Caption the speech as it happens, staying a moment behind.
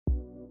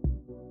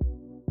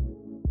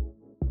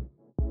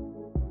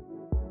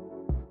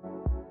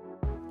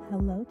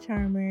Hello,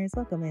 Charmers.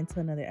 Welcome into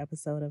another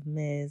episode of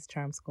Ms.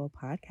 Charm School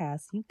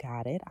Podcast. You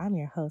got it. I'm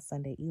your host,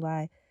 Sunday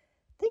Eli.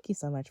 Thank you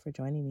so much for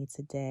joining me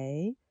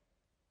today.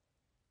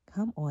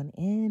 Come on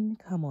in.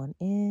 Come on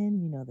in.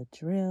 You know the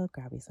drill.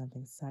 Grab you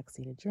something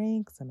sexy to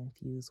drink, some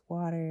infused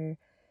water,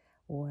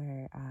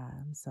 or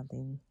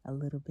something a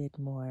little bit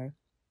more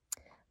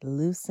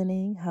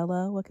loosening.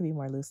 Hello, what could be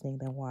more loosening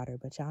than water?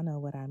 But y'all know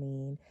what I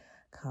mean.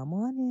 Come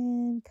on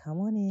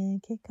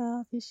in, kick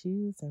off your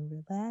shoes and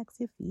relax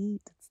your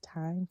feet. It's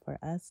time for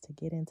us to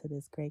get into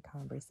this great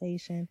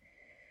conversation.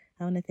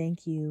 I want to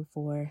thank you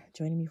for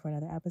joining me for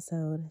another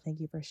episode. Thank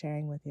you for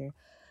sharing with your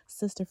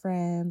sister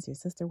friends, your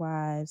sister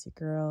wives, your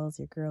girls,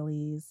 your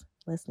girlies,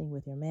 listening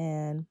with your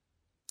man,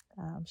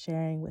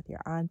 sharing with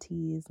your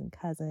aunties and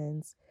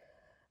cousins.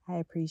 I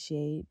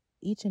appreciate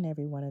each and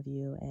every one of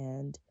you,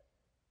 and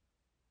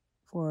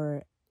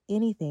for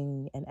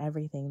anything and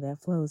everything that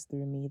flows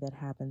through me that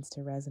happens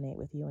to resonate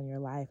with you in your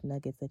life,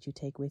 nuggets that you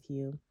take with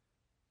you.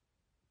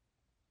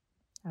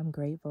 I'm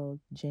grateful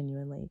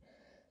genuinely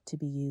to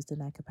be used in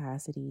that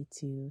capacity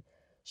to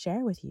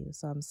share with you.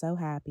 So I'm so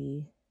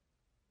happy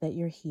that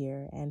you're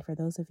here. And for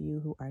those of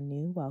you who are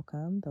new,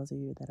 welcome. Those of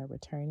you that are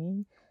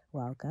returning,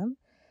 welcome.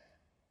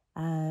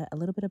 A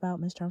little bit about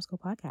Miss Charm School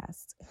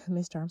Podcast.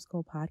 Miss Charm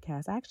School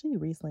Podcast, I actually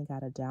recently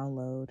got a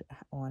download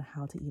on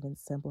how to even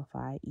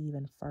simplify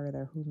even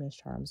further who Miss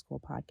Charm School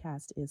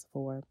Podcast is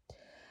for.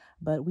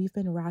 But we've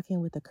been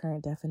rocking with the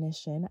current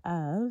definition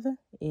of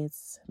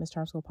it's Miss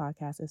Charm School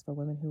Podcast is for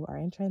women who are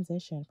in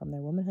transition from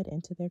their womanhood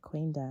into their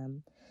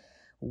queendom.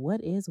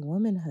 What is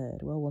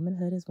womanhood? Well,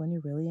 womanhood is when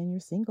you're really in your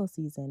single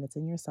season. It's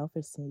in your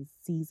selfish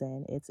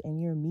season. It's in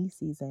your me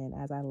season,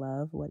 as I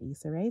love what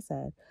Issa Rae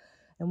said.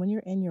 And when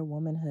you're in your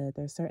womanhood,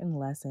 there's certain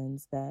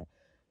lessons that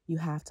you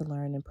have to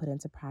learn and put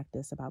into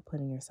practice about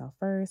putting yourself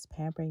first,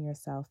 pampering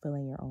yourself,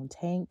 filling your own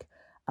tank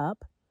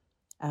up,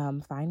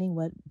 finding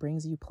what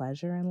brings you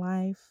pleasure in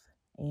life,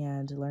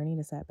 and learning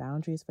to set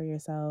boundaries for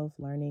yourself,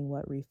 learning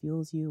what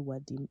refuels you,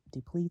 what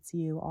depletes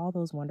you, all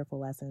those wonderful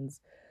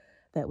lessons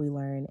that we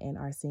learn in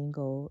our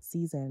single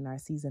season, our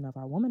season of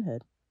our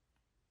womanhood,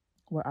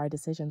 where our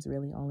decisions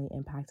really only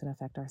impact and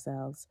affect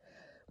ourselves.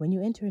 When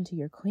you enter into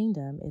your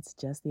queendom, it's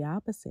just the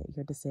opposite.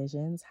 Your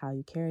decisions, how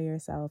you carry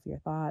yourself, your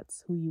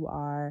thoughts, who you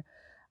are,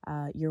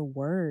 your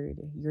word,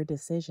 your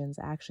decisions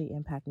actually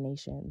impact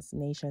nations.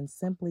 Nations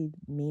simply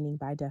meaning,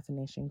 by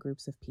definition,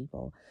 groups of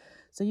people.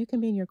 So you can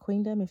be in your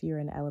queendom if you're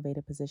in an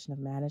elevated position of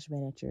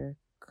management at your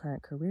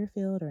current career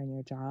field or in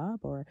your job,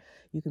 or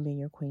you can be in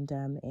your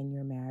queendom in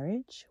your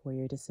marriage where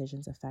your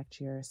decisions affect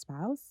your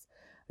spouse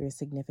or your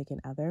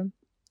significant other.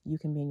 You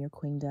can be in your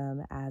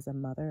queendom as a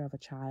mother of a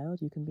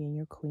child. You can be in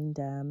your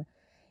queendom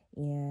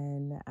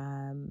in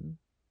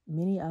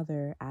many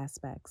other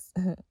aspects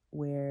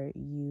where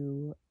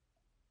your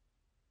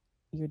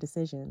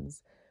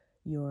decisions,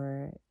 I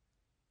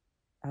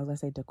was going to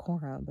say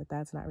decorum, but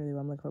that's not really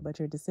what I'm looking for, but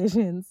your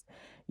decisions,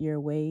 your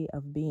way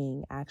of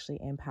being actually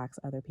impacts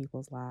other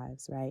people's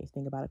lives, right?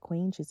 Think about a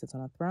queen. She sits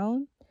on a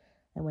throne,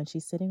 and when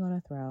she's sitting on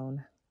a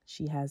throne,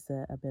 she has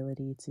the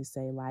ability to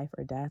say life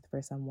or death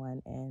for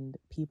someone, and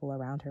people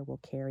around her will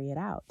carry it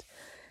out.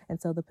 And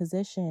so the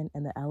position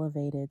in the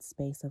elevated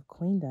space of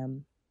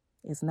queendom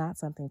is not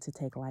something to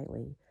take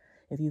lightly.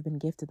 If you've been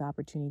gifted the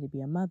opportunity to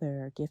be a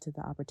mother, or gifted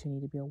the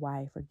opportunity to be a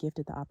wife, or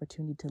gifted the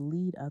opportunity to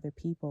lead other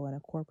people in a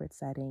corporate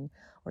setting,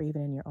 or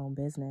even in your own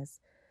business,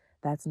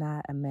 that's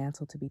not a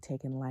mantle to be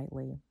taken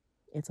lightly.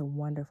 It's a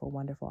wonderful,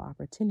 wonderful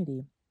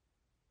opportunity.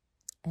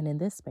 And in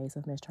this space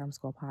of Miss Charm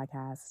School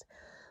Podcast,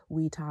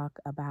 we talk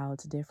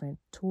about different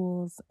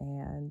tools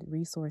and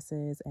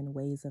resources and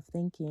ways of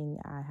thinking.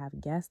 I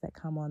have guests that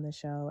come on the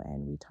show,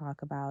 and we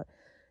talk about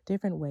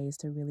different ways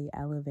to really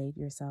elevate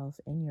yourself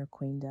in your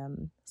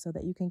queendom so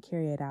that you can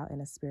carry it out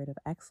in a spirit of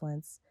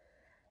excellence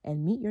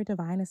and meet your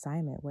divine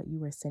assignment, what you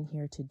were sent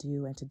here to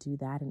do, and to do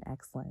that in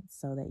excellence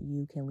so that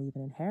you can leave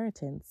an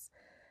inheritance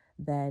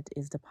that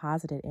is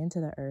deposited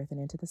into the earth and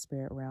into the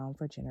spirit realm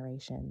for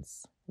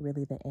generations.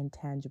 Really the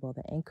intangible,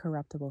 the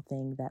incorruptible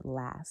thing that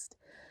lasts.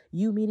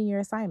 You meeting your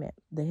assignment.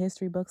 The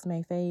history books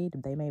may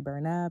fade, they may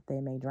burn up,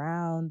 they may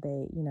drown,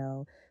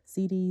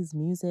 CDs,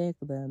 music,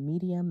 the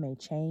medium may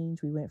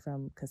change. We went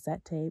from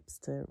cassette tapes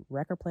to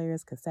record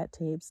players, cassette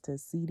tapes to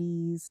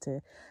CDs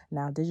to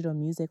now digital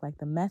music. Like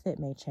the method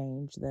may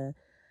change. The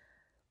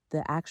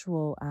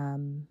actual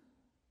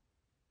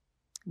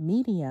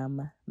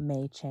medium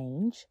may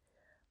change,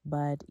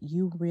 but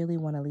you really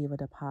want to leave a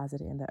deposit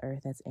in the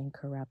earth that's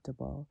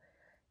incorruptible.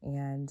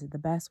 And the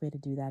best way to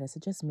do that is to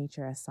just meet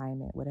your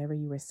assignment, whatever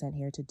you were sent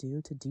here to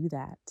do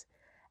that.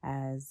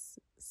 As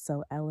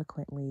so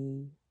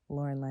eloquently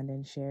Lauren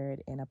London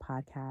shared in a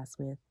podcast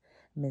with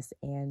Miss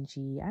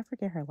Angie, I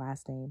forget her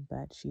last name,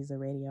 but she's a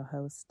radio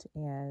host.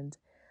 And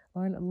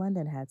Lauren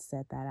London had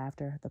said that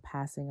after the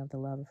passing of the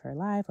love of her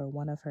life, or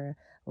one of her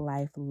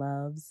life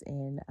loves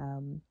in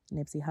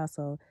Nipsey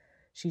Hussle,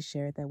 she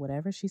shared that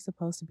whatever she's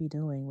supposed to be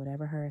doing,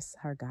 whatever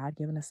her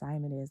God-given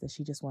assignment is, that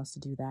she just wants to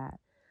do that.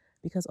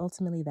 Because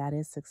ultimately that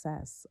is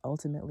success.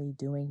 Ultimately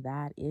doing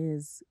that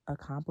is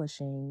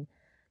accomplishing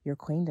your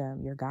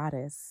queendom, your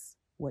goddess,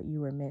 what you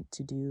were meant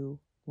to do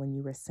when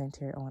you were sent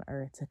here on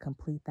earth. To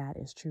complete that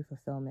is true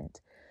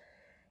fulfillment.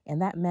 And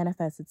that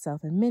manifests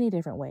itself in many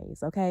different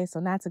ways. Okay,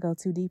 so not to go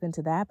too deep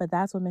into that, but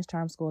that's what Miss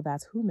Charm School,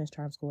 that's who Miss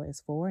Charm School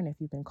is for. And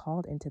if you've been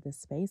called into this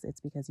space, it's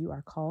because you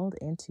are called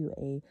into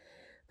a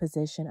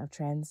position of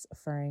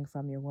transferring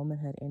from your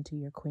womanhood into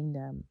your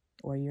queendom,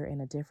 or you're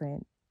in a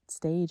different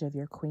stage of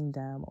your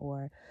queendom,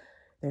 or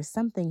there's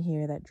something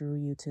here that drew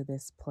you to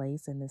this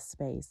place and this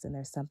space, and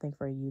there's something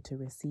for you to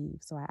receive.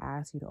 So I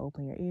ask you to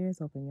open your ears,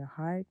 open your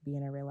heart, be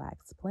in a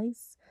relaxed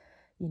place.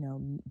 Be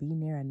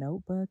near a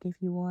notebook if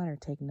you want, or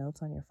take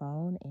notes on your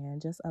phone, and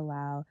just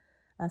allow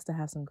us to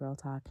have some girl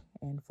talk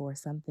and for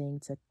something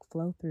to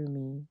flow through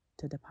me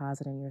to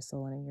deposit in your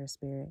soul and in your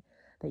spirit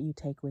that you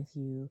take with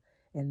you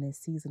in this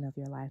season of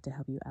your life to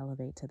help you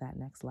elevate to that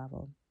next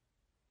level.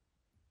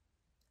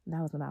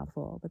 That was a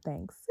mouthful, but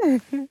thanks.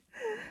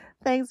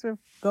 Thanks for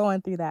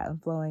going through that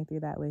and flowing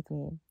through that with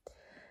me.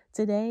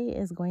 Today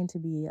is going to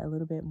be a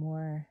little bit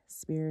more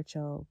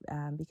spiritual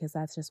because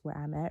that's just where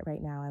I'm at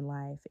right now in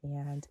life.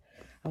 And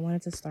I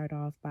wanted to start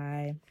off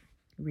by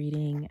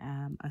reading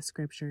a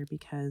scripture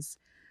because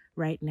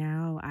right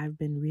now I've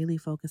been really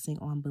focusing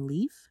on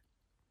belief.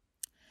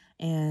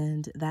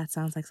 And that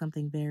sounds like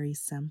something very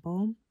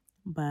simple,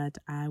 but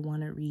I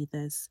want to read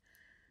this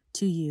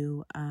to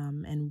you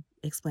and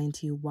explain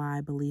to you why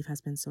belief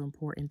has been so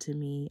important to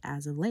me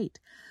as of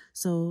late.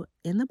 So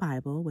in the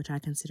Bible, which I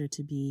consider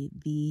to be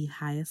the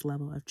highest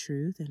level of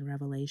truth and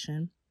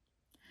revelation,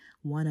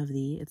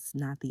 it's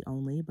not the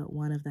only, but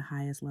one of the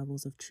highest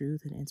levels of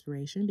truth and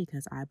inspiration,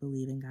 because I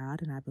believe in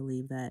God and I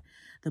believe that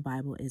the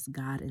Bible is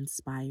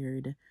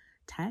God-inspired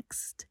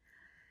text.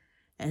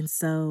 And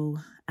so,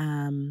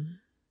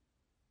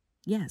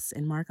 yes,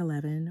 in Mark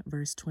 11,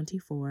 verse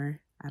 24,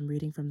 I'm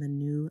reading from the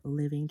New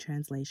Living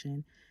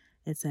Translation.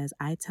 It says,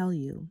 I tell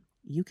you,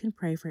 you can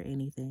pray for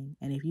anything,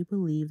 and if you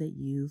believe that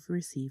you've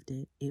received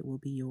it, it will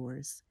be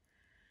yours.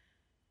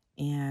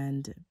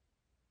 And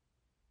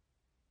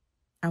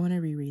I want to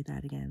reread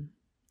that again.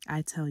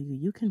 I tell you,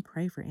 you can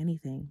pray for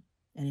anything,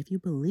 and if you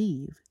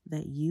believe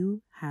that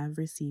you have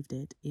received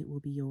it, it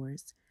will be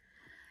yours.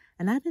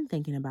 And I've been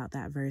thinking about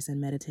that verse and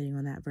meditating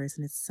on that verse,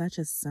 and it's such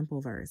a simple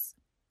verse.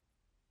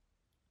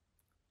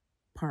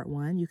 Part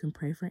 1, you can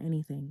pray for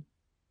anything.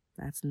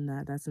 That's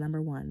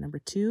number 1. Number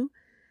 2,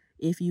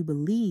 if you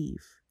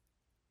believe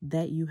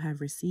that you have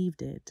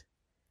received it,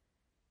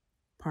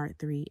 part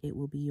 3, it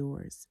will be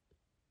yours.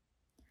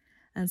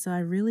 And so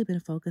I've really been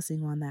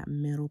focusing on that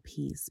middle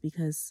piece,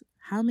 because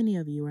how many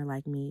of you are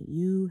like me?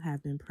 You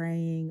have been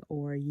praying,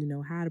 or you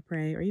know how to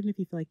pray, or even if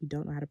you feel like you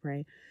don't know how to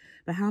pray,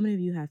 but how many of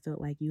you have felt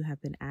like you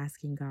have been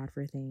asking God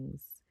for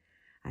things?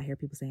 I hear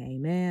people saying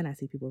amen. I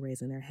see people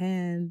raising their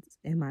hands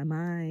in my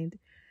mind.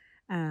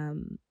 A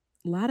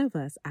lot of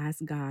us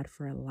ask God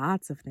for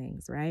lots of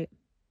things, right?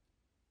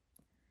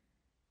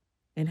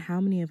 And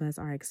how many of us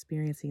are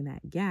experiencing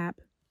that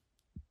gap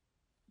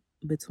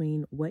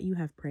between what you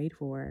have prayed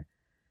for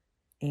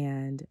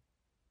and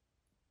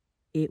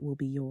it will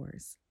be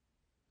yours?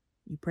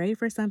 You prayed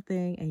for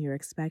something and you're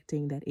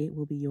expecting that it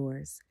will be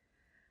yours.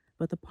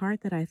 But the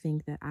part that I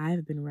think that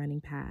I've been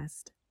running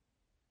past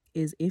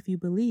is if you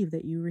believe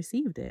that you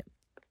received it.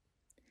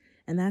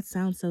 And that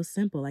sounds so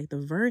simple. Like,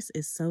 the verse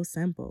is so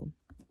simple,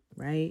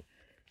 right?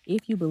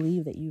 If you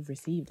believe that you've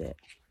received it.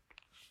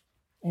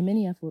 And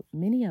many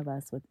of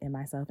us, and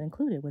myself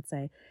included, would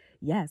say,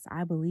 yes,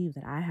 I believe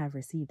that I have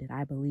received it.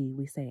 I believe.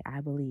 We say,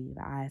 I believe.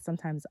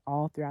 Sometimes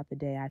all throughout the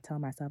day, I tell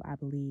myself, I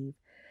believe.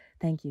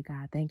 Thank you,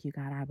 God. Thank you,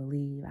 God. I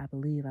believe. I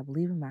believe. I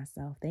believe in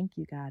myself. Thank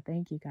you, God.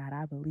 Thank you, God.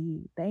 I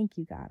believe. Thank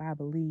you, God. I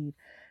believe.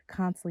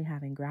 Constantly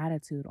having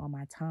gratitude on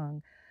my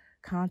tongue,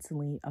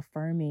 constantly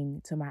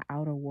affirming to my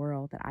outer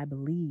world that I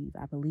believe.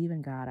 I believe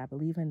in God. I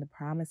believe in the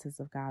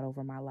promises of God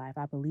over my life.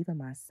 I believe in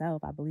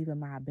myself. I believe in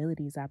my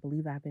abilities. I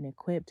believe I've been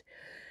equipped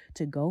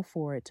to go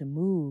for it, to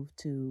move,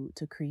 to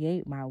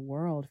create my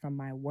world from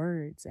my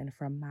words and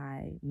from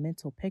my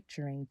mental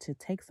picturing, to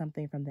take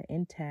something from the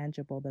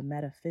intangible,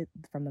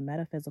 from the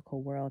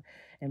metaphysical world,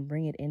 and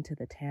bring it into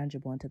the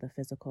tangible, into the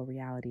physical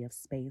reality of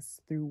space,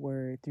 through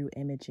word, through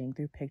imaging,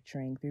 through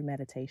picturing, through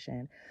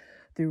meditation,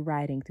 through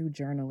writing, through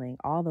journaling,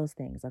 all those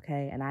things,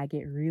 okay? And I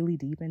get really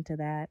deep into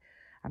that.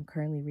 I'm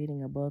currently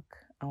reading a book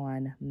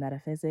on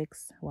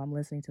metaphysics. Well, I'm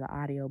listening to the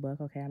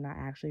audiobook. Okay, I'm not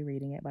actually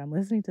reading it, but I'm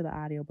listening to the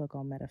audiobook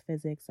on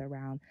metaphysics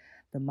around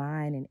the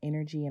mind and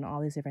energy and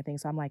all these different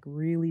things. So I'm like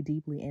really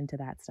deeply into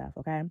that stuff,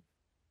 okay?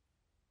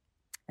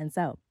 And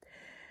so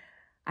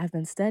I've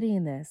been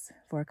studying this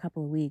for a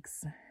couple of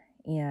weeks,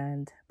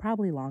 and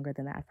probably longer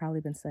than that. I've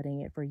probably been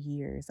studying it for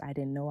years. I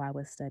didn't know I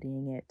was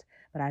studying it,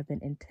 but I've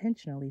been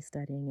intentionally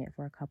studying it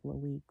for a couple of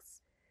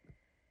weeks.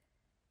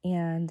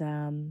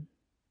 And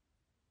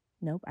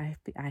nope,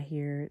 I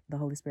hear the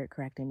Holy Spirit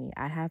correcting me.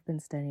 I have been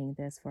studying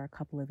this for a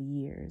couple of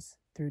years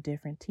through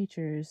different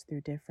teachers,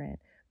 through different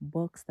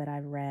books that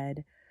I've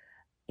read.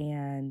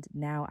 And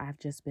now I've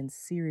just been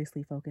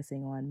seriously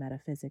focusing on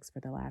metaphysics for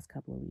the last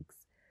couple of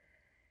weeks.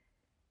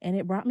 And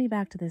it brought me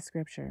back to this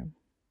scripture.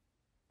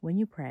 When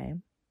you pray,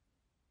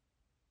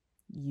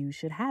 you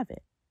should have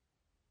it.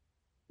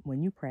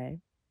 When you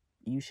pray,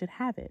 you should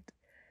have it.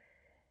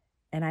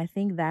 And I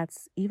think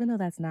that's, even though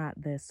that's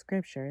not the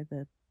scripture,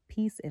 the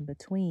piece in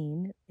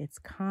between, it's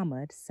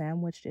comma,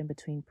 sandwiched in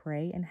between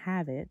pray and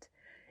have it,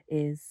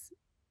 is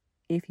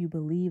if you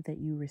believe that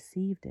you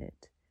received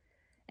it.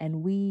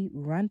 And we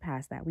run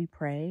past that. We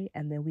pray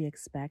and then we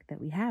expect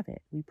that we have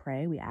it. We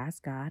pray, we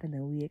ask God, and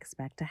then we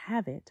expect to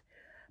have it.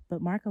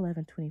 But Mark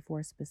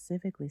 11:24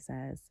 specifically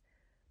says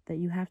that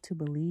you have to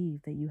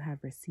believe that you have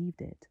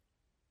received it.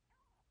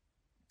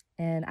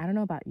 And I don't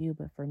know about you,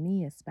 but for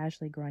me,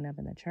 especially growing up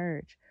in the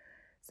church,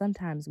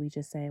 sometimes we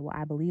just say, well,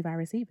 I believe I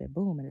receive it,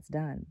 boom, and it's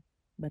done.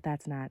 But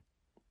that's not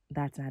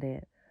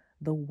it.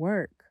 The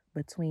work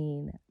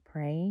between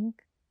praying,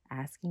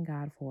 asking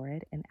God for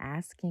it, and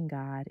asking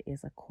God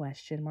is a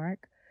question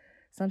mark.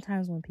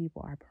 Sometimes when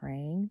people are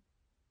praying,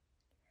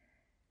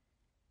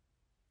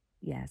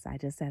 yes, I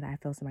just said, I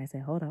feel somebody say,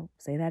 hold up,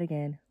 say that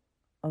again.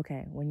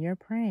 Okay, when you're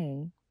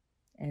praying,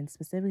 and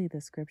specifically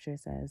the scripture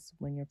says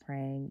when you're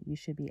praying, you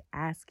should be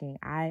asking.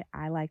 I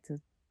like to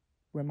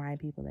remind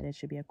people that it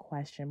should be a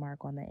question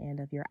mark on the end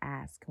of your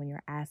ask. When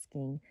you're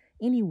asking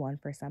anyone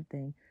for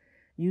something,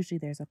 usually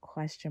there's a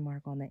question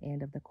mark on the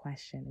end of the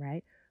question,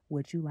 right?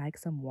 Would you like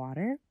some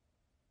water?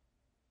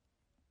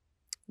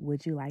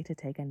 Would you like to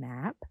take a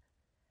nap?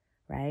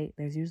 Right?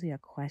 There's usually a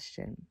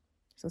question.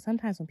 So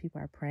sometimes when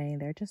people are praying,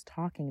 they're just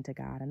talking to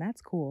God, and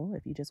that's cool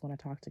if you just want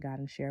to talk to God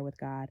and share with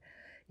God,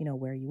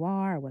 where you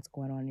are, or what's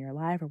going on in your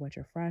life, or what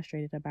you're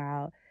frustrated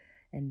about,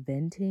 and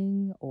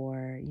venting,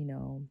 or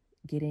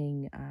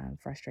getting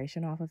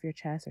frustration off of your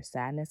chest, or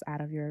sadness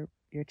out of your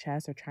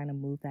chest, or trying to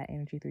move that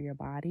energy through your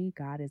body.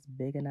 God is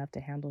big enough to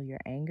handle your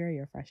anger,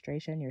 your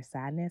frustration, your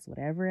sadness,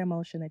 whatever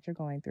emotion that you're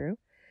going through.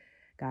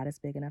 God is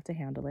big enough to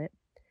handle it.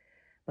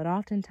 But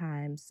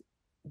oftentimes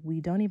we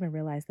don't even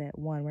realize that,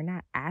 one, we're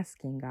not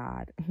asking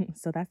God.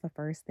 So that's the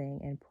first thing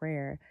in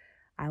prayer.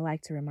 I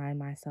like to remind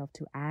myself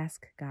to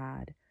ask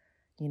God,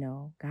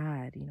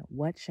 God,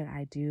 what should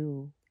I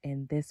do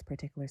in this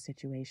particular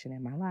situation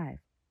in my life?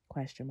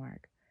 Question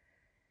mark.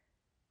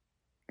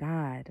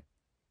 God,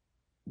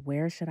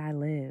 where should I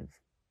live?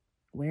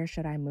 Where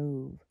should I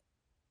move?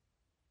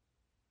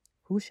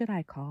 Who should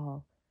I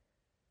call?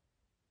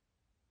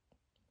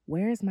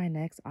 Where is my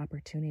next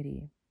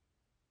opportunity?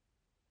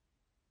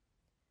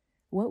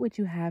 What would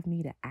you have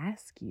me to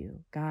ask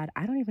you? God,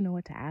 I don't even know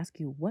what to ask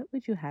you. What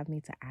would you have me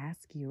to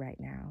ask you right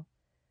now?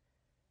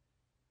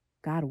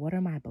 God, what are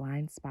my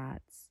blind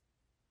spots?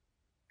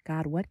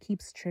 God, what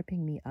keeps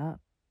tripping me up?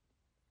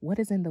 What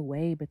is in the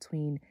way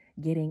between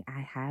getting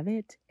I have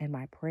it and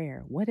my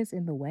prayer? What is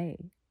in the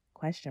way?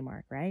 Question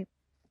mark, right?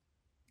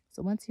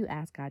 So once you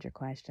ask God your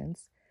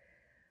questions,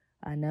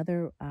 I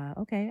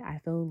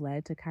feel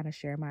led to kind of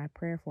share my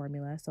prayer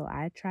formula. So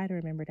I try to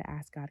remember to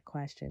ask God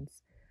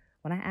questions.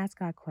 When I ask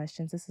God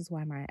questions, this is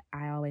why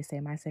I always say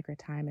my sacred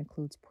time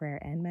includes prayer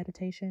and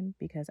meditation,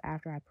 because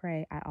after I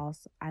pray,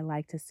 I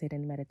like to sit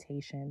in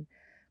meditation,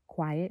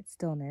 quiet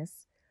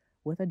stillness,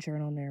 with a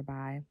journal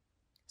nearby.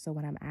 So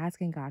when I'm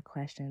asking God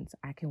questions,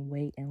 I can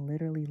wait and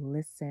literally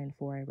listen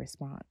for a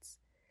response.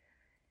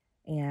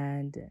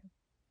 And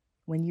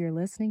when you're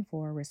listening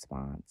for a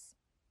response,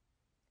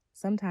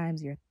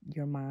 sometimes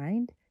your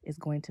mind is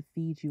going to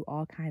feed you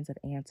all kinds of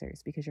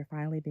answers because you're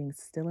finally being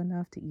still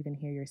enough to even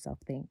hear yourself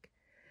think.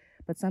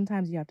 But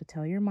sometimes you have to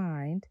tell your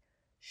mind,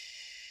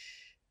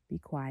 shh, be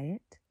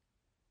quiet.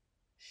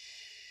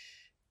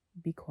 Shh,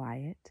 be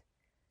quiet.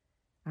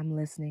 I'm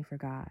listening for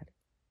God.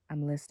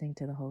 I'm listening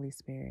to the Holy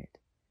Spirit.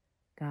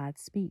 God,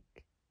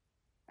 speak.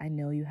 I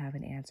know you have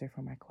an answer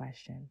for my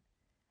question.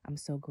 I'm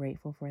so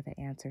grateful for the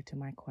answer to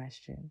my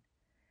question.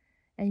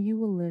 And you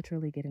will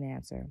literally get an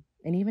answer.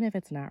 And even if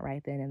it's not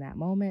right then in that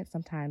moment,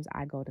 sometimes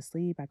I go to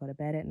sleep, I go to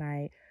bed at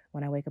night.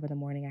 When I wake up in the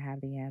morning, I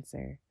have the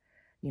answer.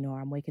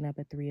 I'm waking up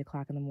at 3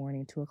 o'clock in the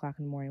morning, 2 o'clock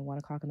in the morning, 1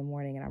 o'clock in the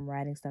morning, and I'm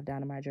writing stuff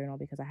down in my journal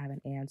because I have an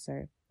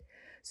answer.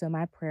 So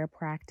my prayer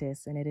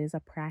practice, and it is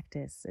a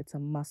practice, it's a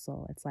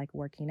muscle. It's like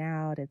working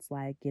out. It's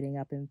like getting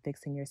up and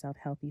fixing yourself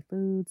healthy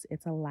foods.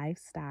 It's a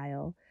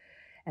lifestyle,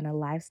 and a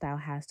lifestyle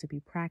has to be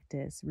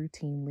practiced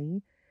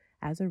routinely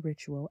as a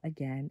ritual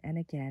again and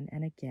again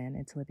and again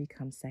until it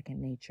becomes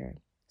second nature.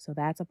 So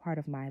that's a part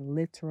of my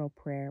literal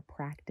prayer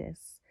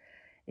practice,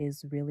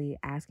 is really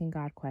asking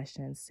God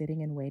questions,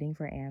 sitting and waiting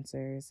for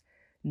answers,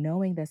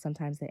 knowing that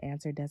sometimes the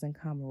answer doesn't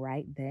come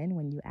right then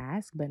when you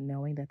ask, but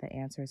knowing that the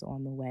answer is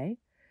on the way.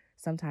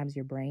 Sometimes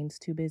your brain's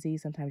too busy.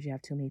 Sometimes you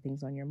have too many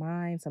things on your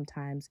mind.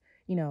 Sometimes,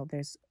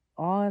 there's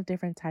all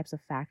different types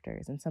of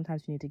factors. And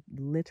sometimes you need to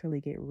literally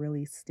get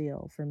really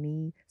still. For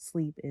me,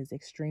 sleep is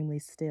extremely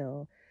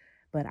still,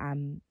 but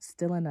I'm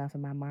still enough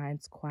and my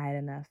mind's quiet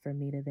enough for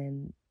me to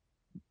then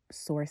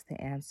source the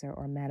answer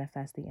or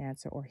manifest the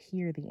answer or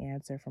hear the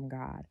answer from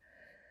God.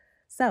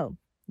 So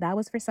that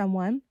was for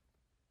someone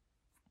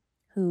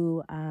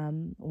who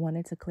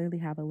wanted to clearly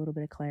have a little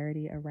bit of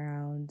clarity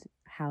around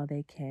how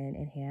they can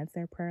enhance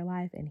their prayer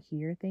life and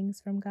hear things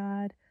from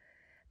God.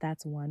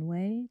 That's one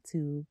way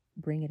to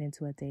bring it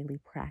into a daily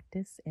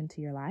practice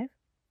into your life.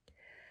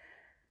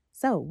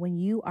 So when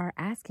you are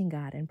asking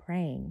God and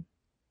praying,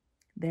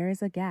 there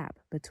is a gap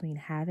between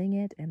having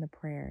it and the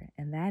prayer.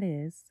 And that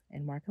is,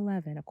 in Mark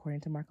 11,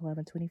 according to Mark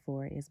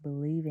 11:24, is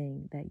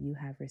believing that you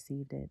have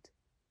received it.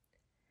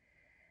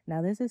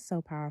 Now, this is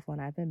so powerful,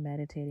 and I've been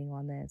meditating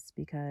on this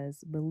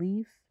because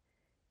belief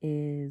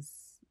is,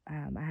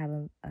 I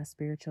have a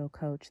spiritual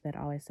coach that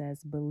always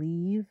says,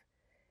 believe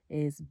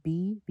is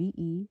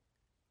B-E,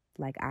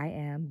 like I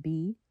am,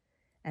 B,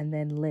 and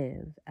then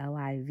live,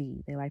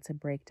 L-I-V. They like to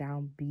break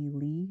down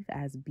believe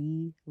as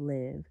be,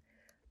 live.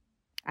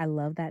 I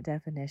love that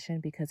definition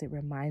because it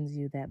reminds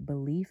you that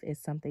belief is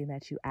something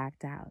that you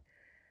act out.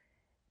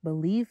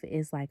 Belief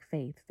is like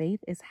faith. Faith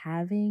is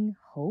having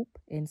hope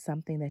in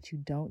something that you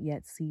don't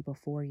yet see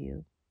before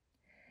you.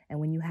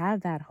 And when you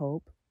have that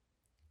hope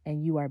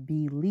and you are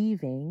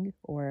believing,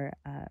 or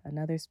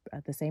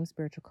the same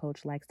spiritual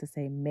coach likes to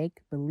say, make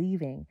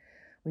believing.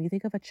 When you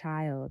think of a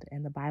child,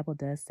 and the Bible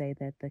does say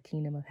that the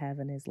kingdom of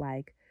heaven is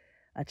like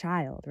a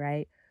child,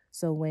 right?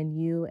 So when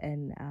you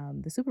and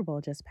the Super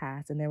Bowl just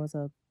passed, and there was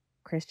a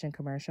Christian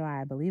commercial,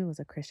 I believe it was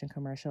a Christian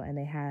commercial, and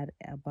they had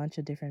a bunch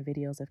of different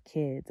videos of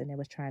kids, and it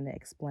was trying to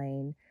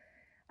explain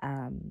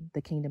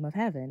the kingdom of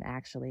heaven,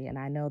 actually. And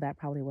I know that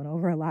probably went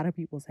over a lot of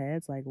people's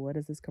heads, like, what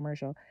is this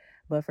commercial?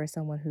 But for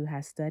someone who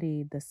has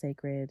studied the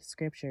sacred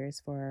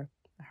scriptures for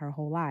her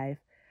whole life,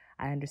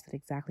 I understood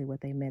exactly what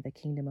they meant. The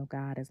kingdom of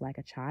God is like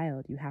a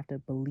child. You have to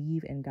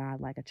believe in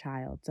God like a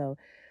child. So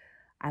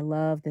I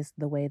love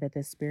the way that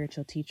this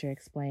spiritual teacher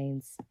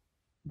explains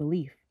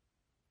belief.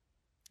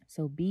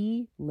 So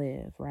be,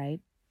 live, right?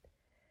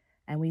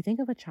 And we think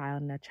of a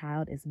child, and a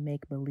child is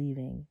make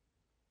believing.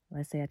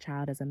 Let's say a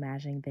child is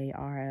imagining they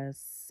are a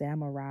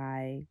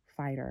samurai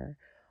fighter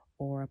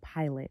or a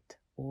pilot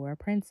or a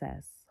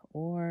princess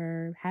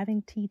or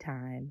having tea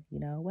time,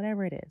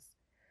 whatever it is.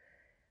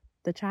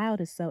 The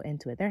child is so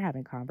into it. They're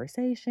having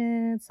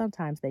conversations.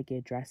 Sometimes they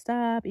get dressed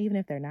up. Even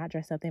if they're not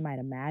dressed up, they might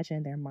imagine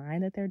in their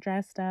mind that they're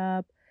dressed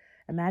up.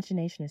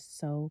 Imagination is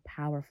so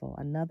powerful.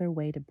 Another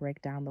way to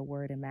break down the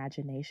word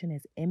imagination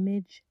is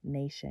image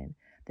nation,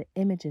 the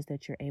images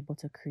that you're able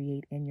to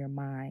create in your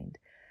mind,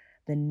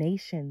 the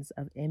nations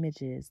of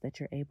images that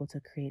you're able to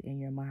create in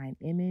your mind.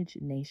 Image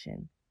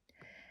nation.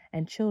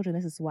 And children,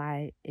 this is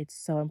why it's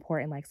so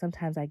important. Like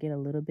sometimes I get a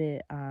little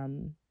bit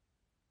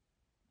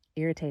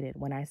irritated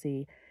when I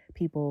see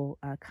people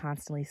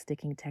constantly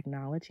sticking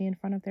technology in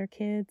front of their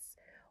kids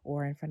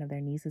or in front of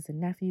their nieces and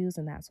nephews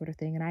and that sort of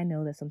thing. And I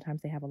know that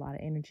sometimes they have a lot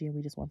of energy and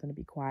we just want them to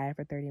be quiet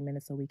for 30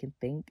 minutes so we can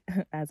think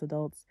as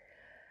adults.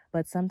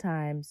 But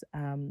sometimes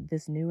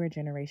this newer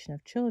generation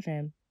of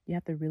children, you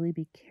have to really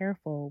be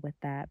careful with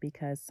that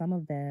because some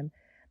of them,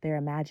 their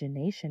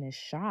imagination is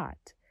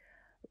shot.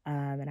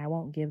 And I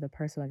won't give the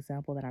personal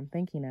example that I'm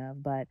thinking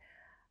of, but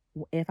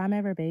if I'm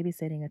ever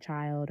babysitting a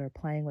child or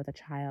playing with a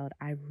child,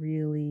 I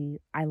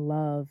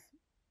love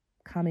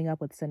coming up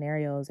with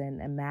scenarios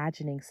and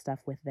imagining stuff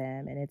with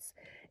them. And it's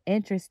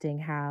interesting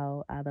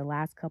how the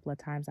last couple of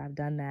times I've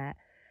done that,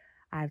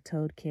 I've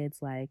told kids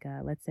like,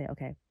 let's say,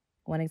 okay,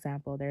 one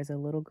example, there's a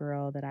little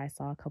girl that I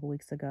saw a couple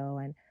weeks ago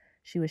and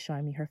she was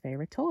showing me her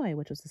favorite toy,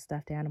 which was a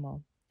stuffed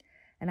animal.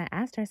 And I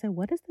asked her, I said,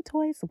 what is the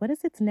toy? So what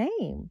is its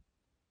name?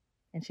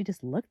 And she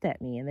just looked at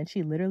me and then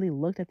she literally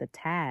looked at the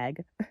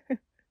tag,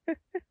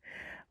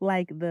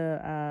 like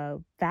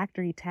the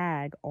factory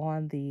tag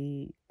on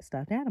the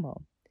stuffed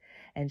animal.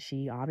 And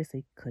she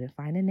obviously couldn't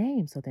find a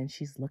name. So then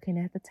she's looking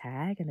at the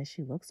tag and then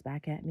she looks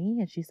back at me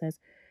and she says,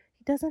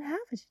 he doesn't have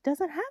it. She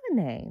doesn't have a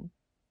name.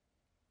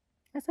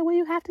 I said, well,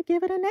 you have to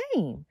give it a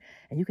name.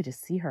 And you could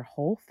just see her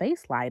whole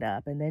face light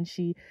up. And then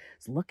she's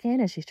looking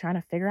and she's trying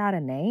to figure out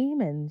a name.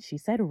 And she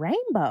said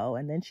rainbow.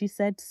 And then she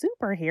said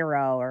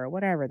superhero or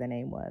whatever the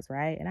name was,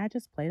 right? And I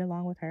just played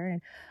along with her.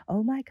 And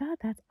oh my God,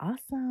 that's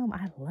awesome.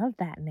 I love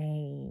that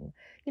name.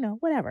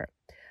 Whatever.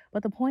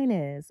 But the point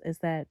is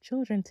that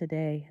children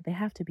today, they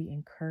have to be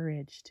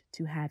encouraged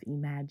to have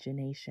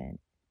imagination.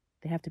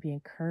 They have to be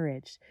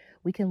encouraged.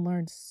 We can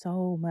learn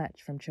so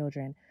much from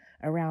children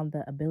around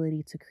the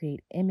ability to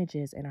create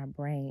images in our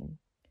brain.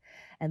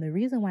 And the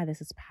reason why this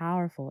is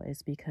powerful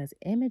is because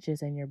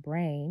images in your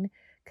brain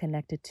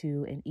connected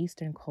to in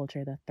Eastern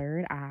culture, the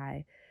third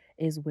eye,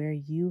 is where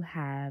you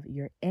have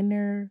your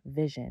inner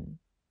vision.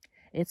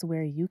 It's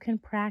where you can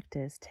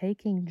practice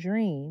taking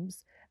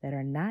dreams that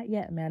are not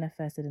yet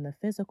manifested in the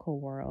physical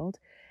world,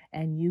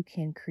 and you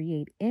can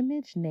create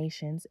image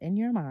nations in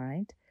your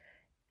mind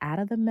out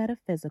of the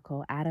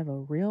metaphysical, out of a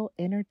real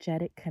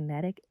energetic,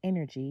 kinetic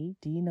energy.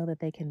 Do you know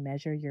that they can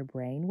measure your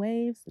brain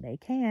waves? They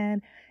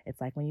can. It's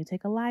like when you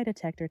take a lie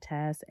detector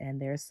test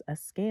and there's a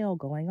scale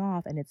going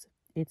off and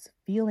it's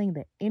feeling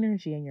the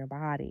energy in your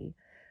body,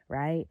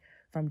 right?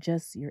 From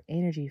just your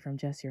energy, from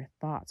just your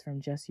thoughts, from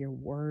just your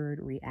word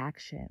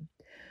reaction.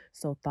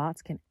 So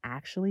thoughts can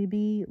actually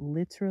be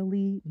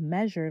literally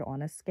measured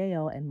on a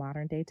scale in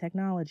modern day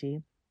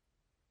technology.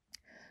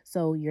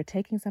 So you're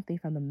taking something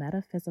from the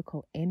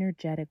metaphysical,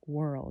 energetic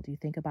world. You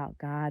think about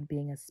God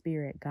being a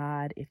spirit.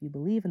 God, if you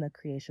believe in the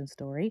creation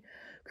story,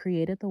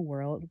 created the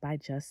world by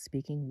just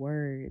speaking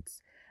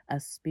words. a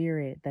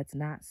spirit that's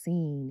not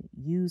seen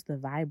use the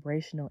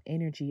vibrational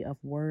energy of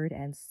word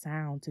and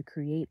sound to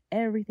create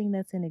everything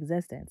that's in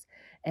existence.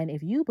 And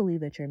if you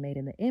believe that you're made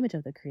in the image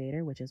of the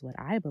Creator, which is what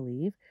I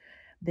believe,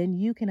 then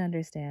you can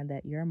understand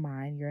that your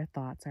mind, your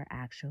thoughts are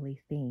actually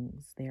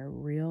things. They're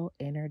real,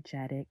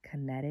 energetic,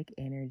 kinetic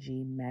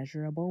energy,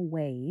 measurable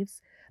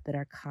waves that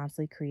are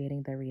constantly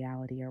creating the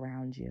reality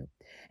around you.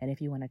 And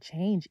if you want to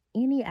change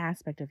any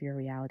aspect of your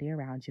reality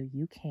around you,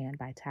 you can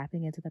by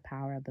tapping into the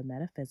power of the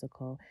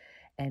metaphysical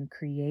and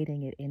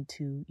creating it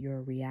into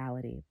your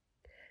reality.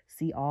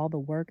 See all the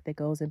work that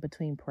goes in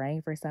between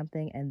praying for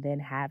something and then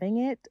having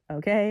it,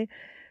 okay?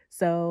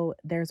 So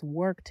there's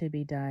work to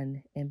be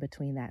done in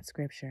between that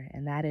scripture,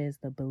 and that is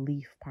the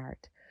belief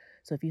part.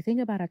 So if you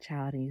think about a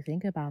child and you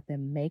think about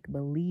them make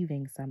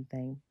believing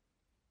something,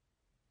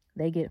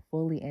 they get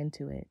fully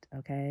into it,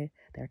 okay?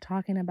 They're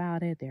talking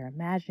about it, they're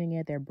imagining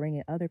it, they're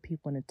bringing other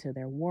people into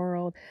their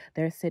world.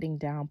 They're sitting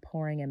down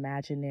pouring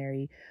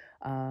imaginary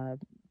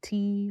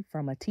tea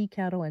from a tea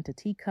kettle into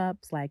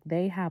teacups. Like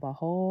they have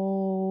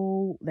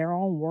their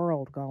own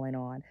world going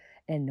on,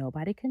 and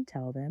nobody can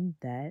tell them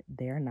that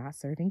they're not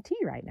serving tea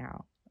right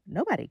now.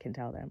 Nobody can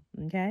tell them,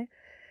 okay?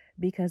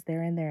 Because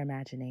they're in their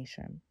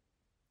imagination.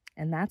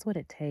 And that's what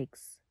it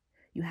takes.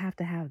 You have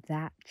to have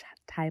that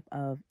type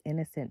of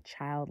innocent,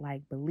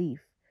 childlike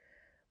belief.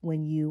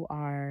 When you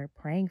are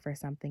praying for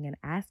something and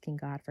asking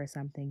God for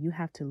something, you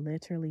have to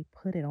literally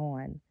put it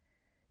on.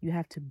 You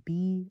have to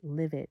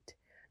live it.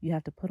 You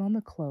have to put on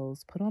the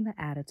clothes, put on the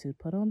attitude,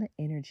 put on the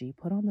energy,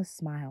 put on the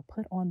smile,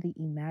 put on the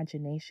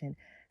imagination.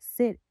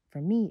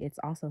 For me, it's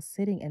also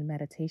sitting in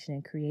meditation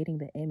and creating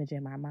the image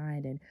in my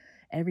mind. And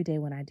every day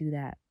when I do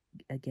that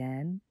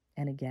again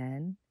and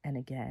again and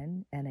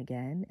again and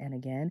again and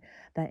again,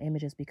 that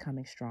image is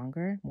becoming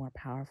stronger, more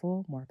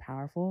powerful, more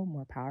powerful,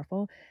 more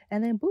powerful.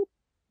 And then boop,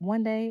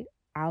 one day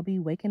I'll be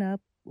waking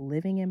up,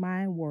 living in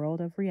my world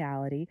of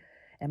reality,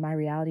 and my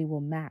reality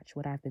will match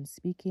what I've been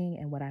speaking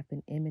and what I've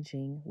been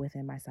imaging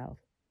within myself.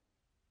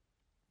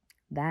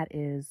 That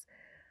is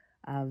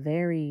a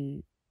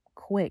very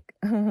quick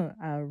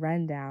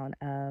rundown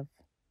of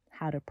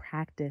how to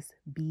practice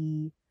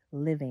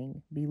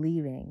believing.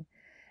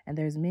 And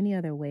there's many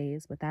other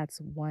ways, but that's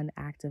one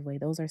active way.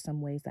 Those are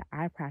some ways that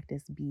I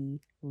practice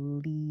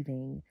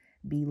believing,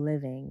 be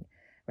living,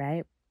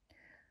 right?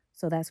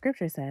 So that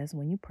scripture says,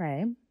 when you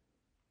pray,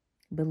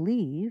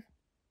 believe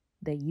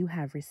that you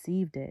have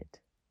received it.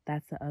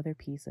 That's the other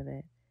piece of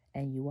it,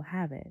 and you will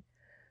have it.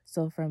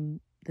 So from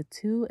the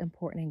two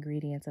important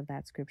ingredients of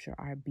that scripture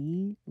are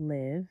be,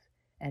 live,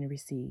 and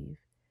receive,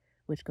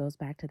 which goes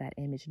back to that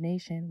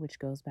imagination, which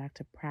goes back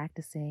to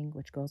practicing,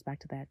 which goes back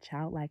to that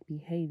childlike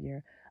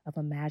behavior of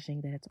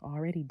imagining that it's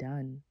already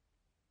done.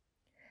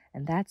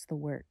 And that's the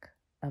work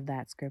of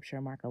that scripture,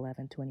 Mark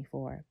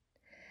 11:24.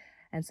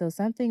 And so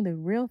the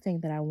real thing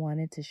that I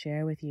wanted to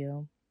share with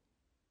you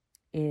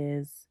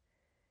is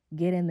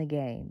get in the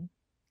game.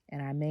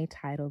 And I may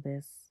title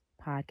this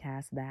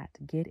podcast that,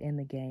 Get in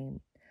the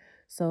Game.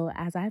 So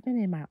as I've been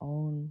in my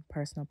own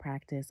personal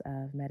practice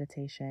of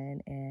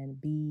meditation and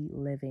be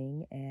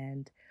living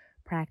and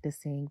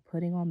practicing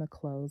putting on the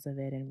clothes of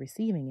it and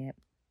receiving it,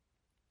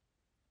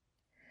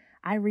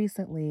 I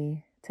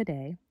recently,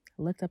 today,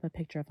 looked up a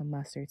picture of a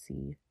mustard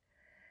seed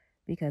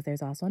because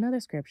there's also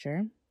another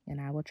scripture, and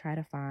I will try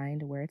to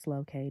find where it's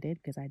located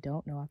because I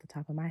don't know off the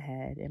top of my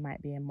head. It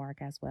might be in Mark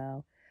as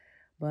well.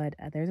 But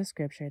there's a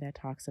scripture that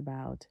talks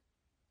about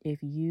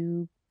if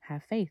you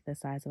have faith the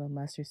size of a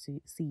mustard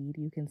seed,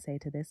 you can say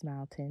to this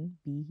mountain,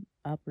 be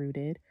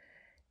uprooted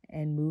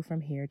and move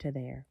from here to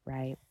there,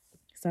 right?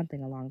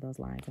 Something along those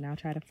lines. And I'll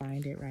try to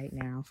find it right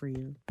now for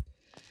you.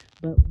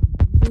 But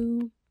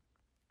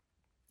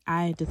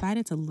I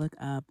decided to look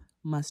up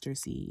mustard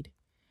seed.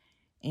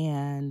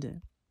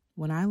 And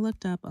when I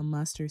looked up a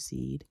mustard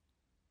seed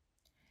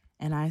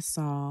and I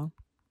saw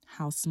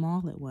how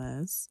small it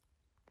was,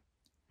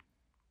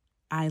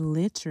 I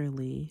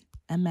literally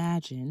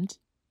imagined.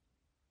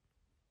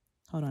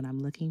 Hold on,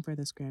 I'm looking for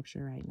the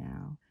scripture right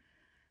now.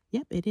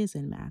 Yep, it is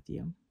in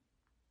Matthew.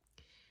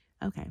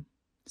 Okay,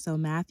 so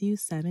Matthew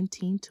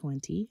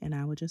 17:20, and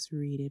I will just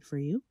read it for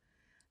you.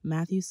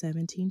 Matthew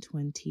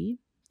 17:20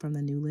 from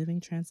the New Living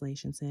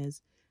Translation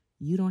says,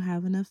 "You don't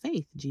have enough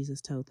faith,"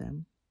 Jesus told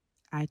them.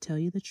 "I tell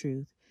you the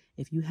truth,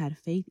 if you had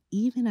faith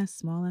even as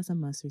small as a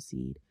mustard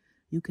seed,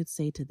 you could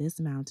say to this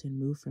mountain,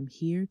 move from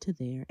here to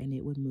there, and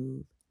it would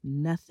move.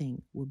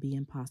 Nothing will be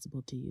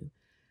impossible to you."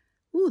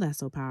 Ooh, that's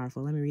so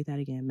powerful. Let me read that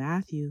again.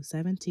 Matthew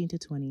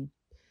 17-20.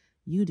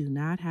 "You do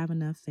not have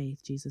enough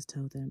faith," Jesus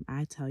told them.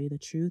 "I tell you the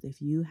truth, if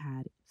you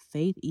had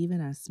faith even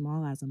as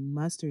small as a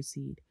mustard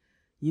seed,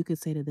 you could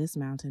say to this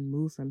mountain,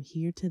 move from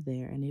here to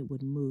there, and it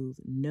would move.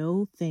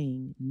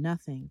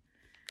 Nothing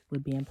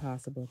would be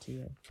impossible to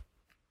you."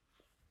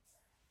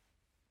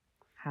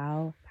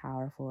 How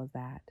powerful is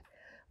that?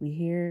 We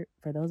hear,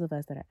 for those of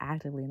us that are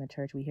actively in the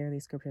church, we hear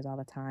these scriptures all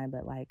the time,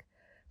 but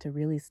to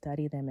really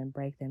study them and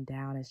break them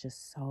down is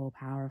just so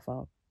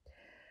powerful.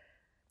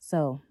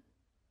 So,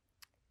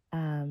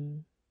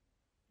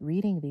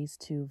 reading these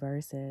two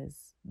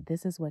verses,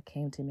 this is what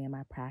came to me in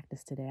my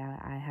practice today.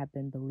 I have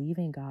been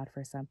believing God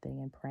for something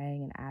and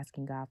praying and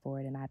asking God for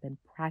it, and I've been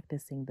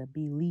practicing the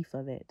belief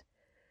of it.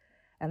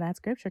 And that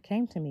scripture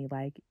came to me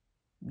like,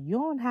 you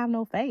don't have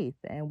no faith,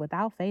 and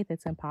without faith,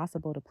 it's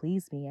impossible to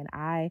please me. And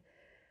I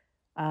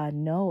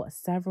know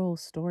several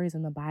stories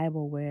in the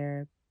Bible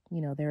where,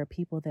 there are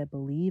people that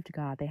believed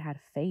God. They had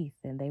faith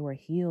and they were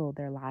healed.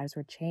 Their lives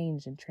were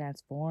changed and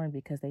transformed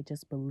because they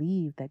just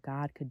believed that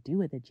God could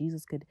do it, that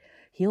Jesus could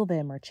heal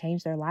them or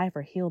change their life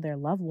or heal their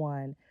loved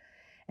one.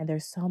 And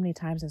there's so many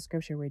times in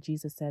scripture where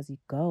Jesus says, you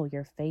go,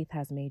 your faith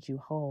has made you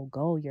whole.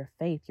 Go, your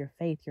faith, your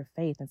faith, your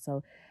faith. And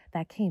so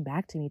that came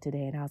back to me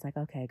today. And I was like,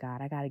 okay,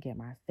 God, I got to get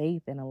my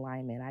faith in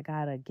alignment. I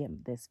got to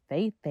get this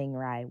faith thing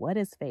right. What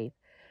is faith?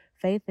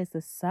 Faith is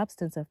the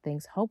substance of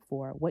things hoped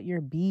for. What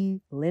you're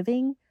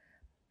living,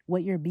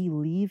 what you're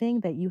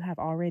believing that you have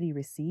already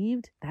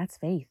received, that's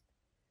faith.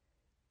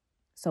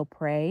 So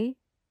pray,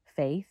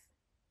 faith,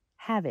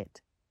 have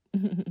it.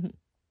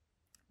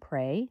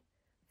 Pray,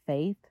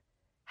 faith,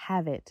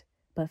 have it.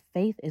 But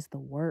faith is the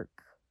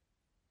work.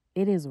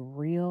 It is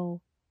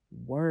real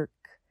work.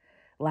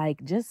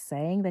 Like just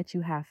saying that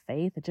you have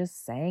faith,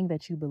 just saying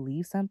that you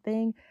believe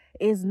something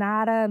is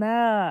not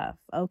enough.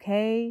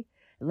 Okay?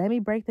 Let me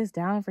break this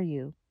down for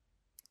you.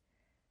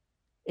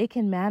 It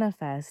can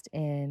manifest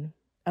in,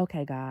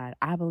 okay, God,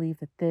 I believe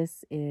that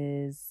this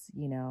is,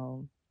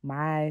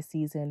 my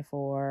season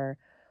for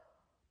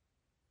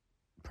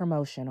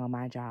promotion on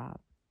my job,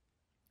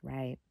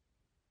 right?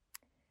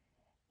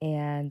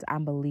 And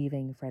I'm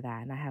believing for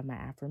that. And I have my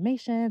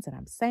affirmations and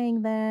I'm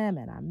saying them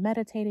and I'm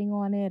meditating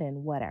on it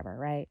and whatever,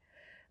 right?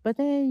 But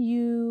then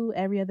you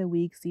every other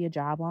week see a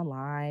job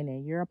online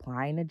and you're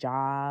applying to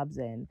jobs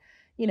and,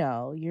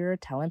 you're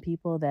telling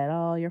people that,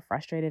 oh, you're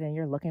frustrated and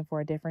you're looking for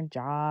a different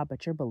job,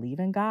 but you're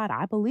believing God.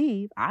 I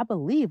believe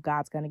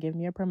God's going to give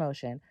me a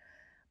promotion.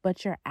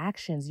 But your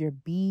actions, your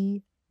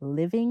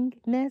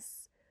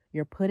livingness,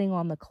 you're putting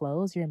on the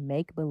clothes, your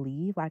make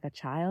believe like a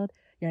child,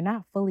 you're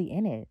not fully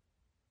in it.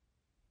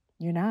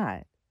 You're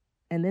not.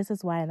 And this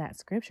is why in that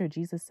scripture,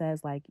 Jesus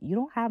says, like, you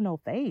don't have no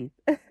faith.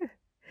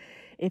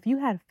 If you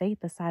had faith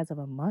the size of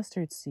a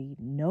mustard seed,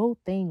 no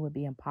thing would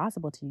be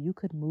impossible to you. You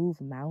could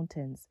move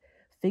mountains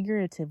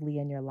figuratively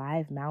in your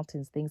life,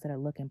 mountains, things that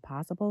look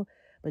impossible.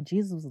 But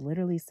Jesus was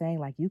literally saying,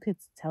 like, you could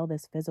tell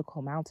this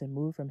physical mountain,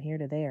 move from here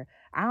to there.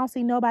 I don't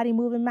see nobody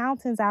moving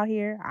mountains out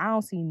here. I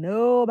don't see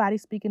nobody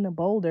speaking to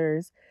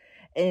boulders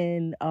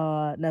in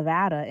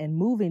Nevada and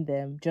moving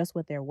them just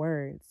with their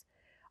words.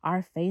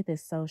 Our faith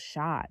is so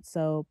shot.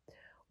 So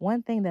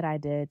one thing that I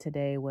did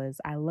today was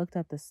I looked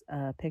up this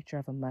picture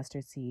of a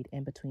mustard seed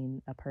in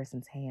between a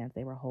person's hands.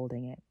 They were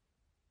holding it.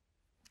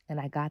 And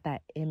I got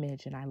that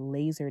image and I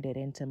lasered it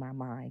into my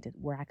mind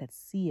where I could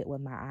see it with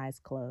my eyes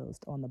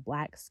closed. On the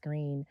black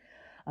screen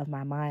of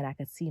my mind, I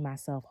could see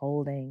myself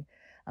holding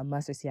a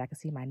mustard seed. I could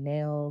see my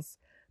nails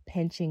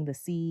pinching the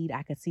seed.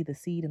 I could see the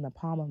seed in the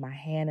palm of my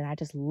hand. And I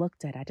just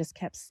looked at it. I just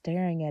kept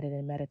staring at it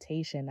in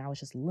meditation. I was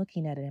just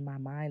looking at it in my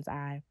mind's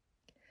eye.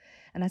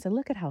 And I said,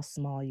 look at how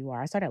small you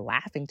are. I started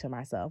laughing to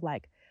myself.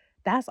 Like,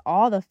 that's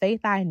all the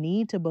faith I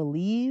need to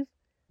believe.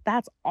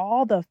 That's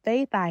all the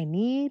faith I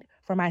need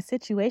for my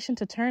situation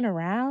to turn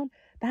around.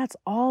 That's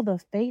all the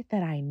faith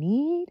that I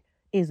need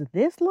is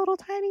this little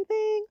tiny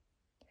thing.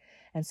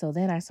 And so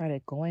then I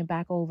started going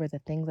back over the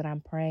things that I'm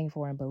praying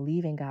for and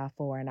believing God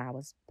for. And I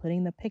was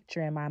putting the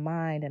picture in my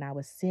mind and I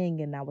was seeing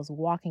it and I was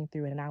walking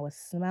through it and I was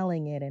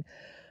smelling it and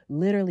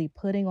literally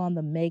putting on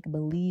the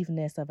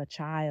make-believeness of a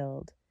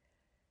child.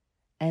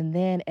 And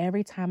then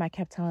every time I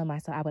kept telling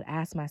myself, I would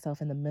ask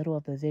myself in the middle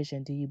of the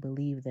vision, do you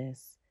believe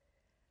this?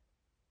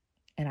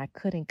 And I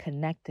couldn't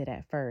connect it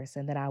at first.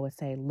 And then I would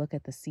say, look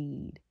at the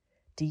seed.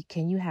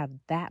 Can you have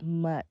that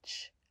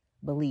much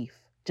belief?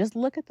 Just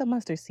look at the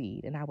mustard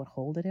seed. And I would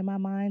hold it in my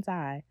mind's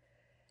eye.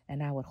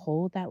 And I would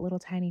hold that little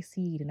tiny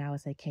seed. And I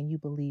would say, can you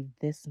believe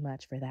this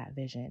much for that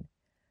vision?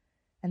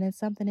 And then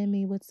something in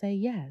me would say,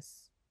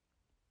 yes.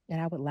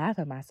 And I would laugh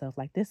at myself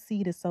like, this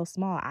seed is so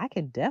small. I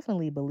can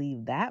definitely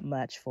believe that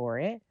much for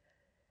it.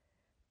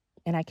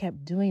 And I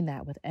kept doing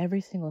that with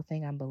every single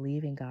thing I'm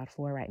believing God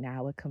for right now.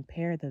 I would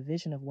compare the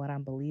vision of what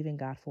I'm believing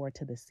God for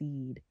to the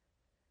seed.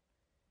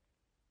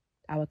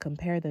 I would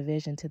compare the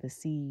vision to the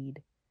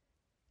seed.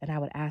 And I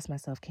would ask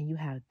myself, can you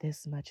have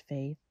this much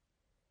faith?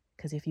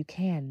 Because if you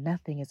can,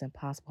 nothing is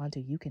impossible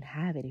until you can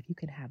have it. If you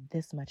can have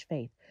this much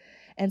faith.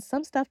 And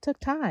some stuff took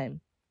time.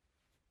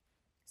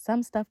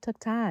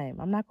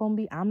 I'm not going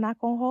to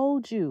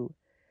hold you.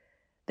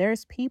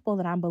 There's people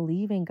that I'm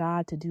believing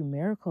God to do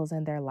miracles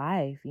in their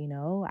life.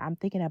 I'm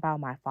thinking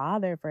about my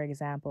father, for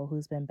example,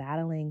 who's been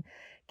battling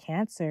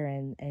cancer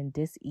and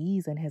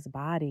dis-ease in his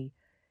body.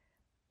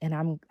 And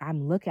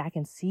I'm looking, I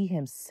can see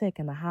him sick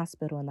in the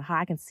hospital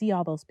I can see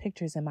all those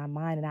pictures in my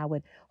mind. And I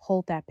would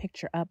hold that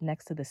picture up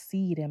next to the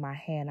seed in my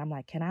hand. I'm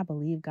like, can I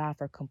believe God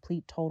for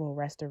complete total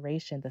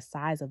restoration, the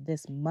size of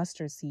this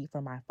mustard seed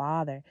for my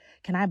father?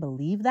 Can I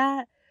believe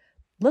that?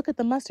 Look at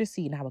the mustard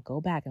seed. And I would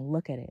go back and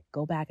look at it,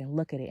 go back and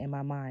look at it in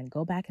my mind,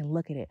 go back and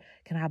look at it.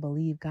 Can I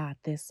believe God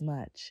this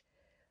much?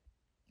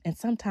 And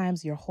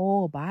sometimes your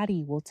whole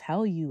body will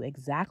tell you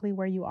exactly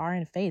where you are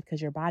in faith, because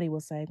your body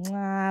will say,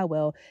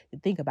 well,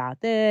 think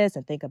about this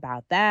and think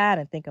about that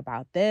and think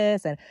about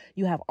this. And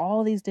you have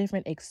all these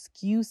different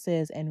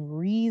excuses and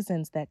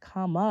reasons that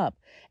come up.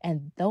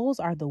 And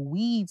those are the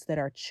weeds that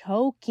are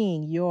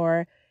choking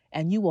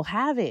and you will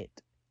have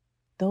it.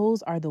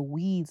 Those are the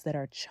weeds that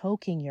are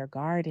choking your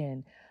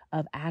garden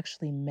of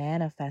actually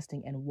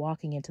manifesting and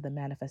walking into the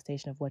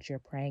manifestation of what you're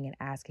praying and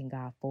asking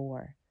God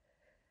for.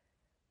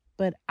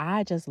 But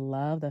I just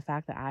love the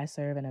fact that I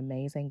serve an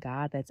amazing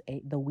God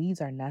the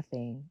weeds are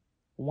nothing.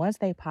 Once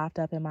they popped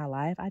up in my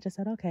life, I just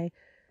said, okay,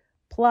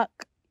 pluck.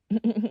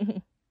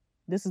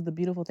 This is the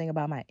beautiful thing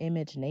about my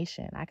image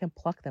nation. I can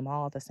pluck them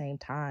all at the same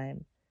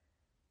time.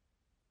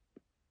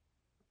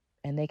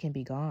 And they can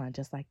be gone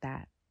just like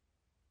that.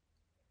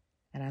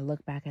 And I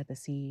look back at the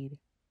seed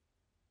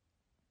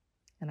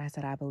and I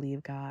said, I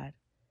believe God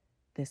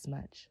this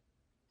much.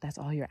 That's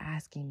all you're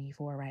asking me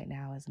for right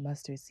now is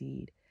mustard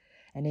seed.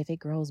 And if it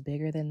grows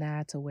bigger than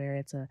that to where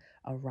it's a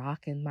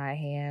rock in my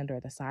hand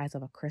or the size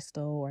of a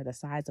crystal or the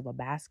size of a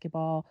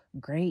basketball,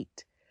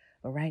 great.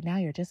 But right now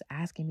you're just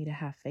asking me to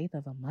have faith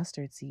of a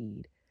mustard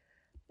seed.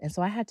 And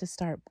so I had to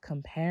start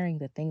comparing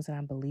the things that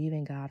I'm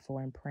believing God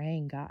for and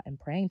praying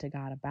to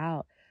God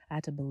about. I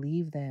had to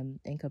believe them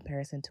in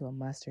comparison to a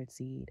mustard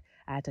seed.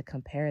 I had to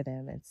compare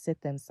them and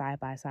sit them side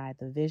by side,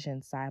 the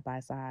vision side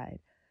by side.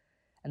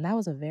 And that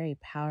was a very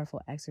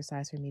powerful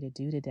exercise for me to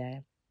do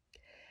today.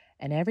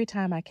 And every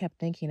time I kept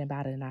thinking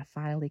about it and I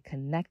finally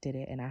connected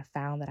it and I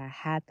found that I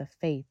had the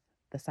faith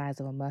the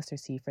size of a mustard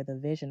seed for the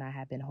vision I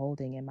had been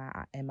holding in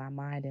my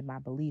mind, in my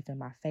belief, in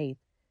my faith,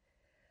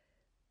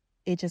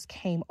 it just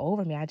came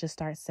over me. I just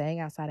start saying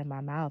outside of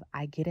my mouth,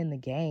 I get in the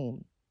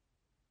game.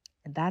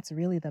 And that's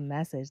really the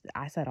message.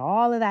 I said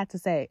all of that to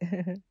say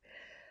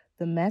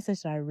the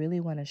message that I really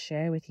want to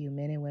share with you,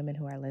 men and women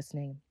who are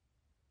listening,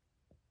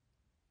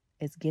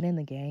 is get in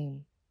the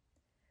game.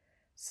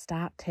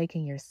 Stop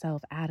taking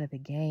yourself out of the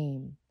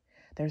game.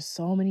 There's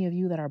so many of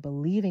you that are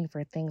believing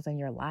for things in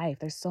your life.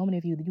 There's so many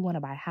of you that you want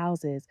to buy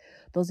houses.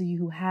 Those of you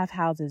who have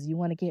houses, you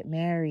want to get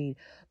married.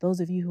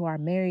 Those of you who are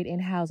married in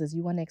houses,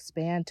 you want to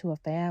expand to a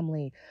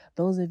family.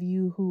 Those of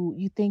you who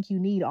you think you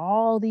need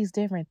all these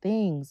different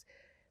things.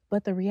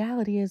 But the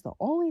reality is the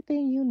only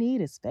thing you need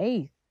is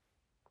faith.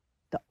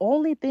 The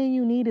only thing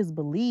you need is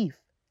belief.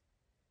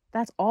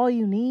 That's all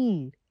you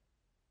need.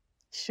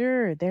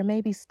 Sure, there may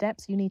be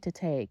steps you need to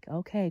take.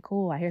 Okay,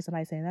 cool. I hear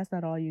somebody saying that's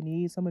not all you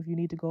need. Some of you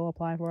need to go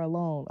apply for a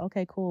loan.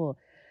 Okay, cool.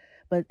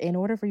 But in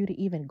order for you to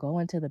even go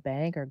into the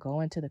bank or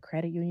go into the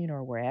credit union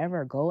or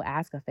wherever, go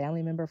ask a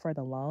family member for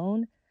the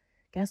loan,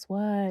 guess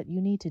what you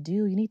need to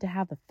do? You need to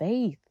have the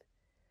faith.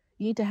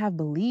 You need to have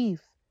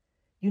belief.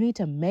 You need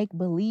to make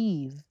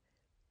believe.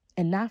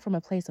 And not from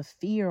a place of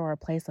fear or a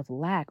place of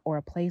lack or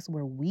a place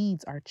where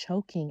weeds are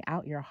choking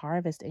out your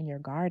harvest in your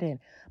garden,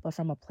 but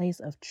from a place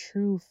of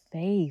true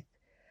faith.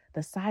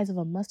 The size of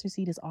a mustard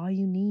seed is all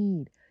you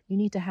need. You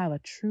need to have a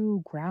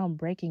true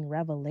groundbreaking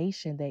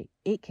revelation that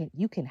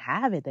you can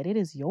have it, that it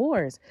is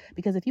yours.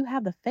 Because if you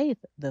have the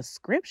faith, the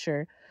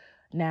scripture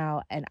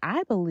now, and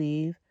I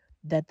believe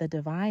that the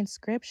divine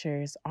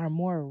scriptures are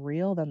more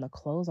real than the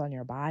clothes on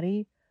your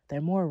body.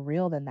 They're more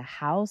real than the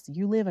house.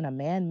 You live in a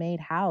man-made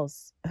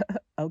house.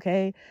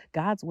 Okay,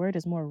 God's word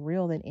is more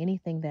real than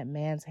anything that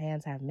man's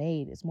hands have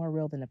made. It's more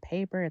real than the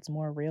paper. It's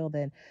more real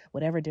than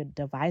whatever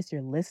device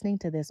you're listening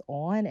to this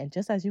on. And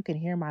just as you can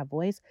hear my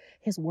voice,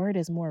 his word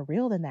is more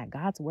real than that.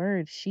 God's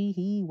word, she,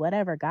 he,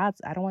 whatever.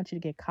 I don't want you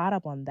to get caught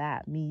up on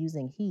that, me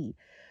using he.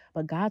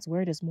 But God's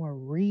word is more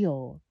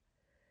real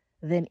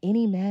than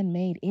any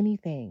man-made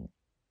anything.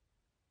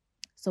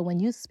 So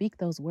when you speak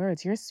those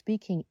words, you're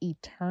speaking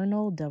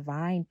eternal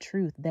divine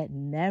truth that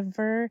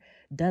never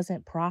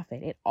doesn't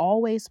profit. It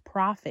always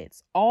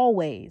profits,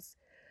 always.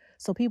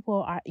 So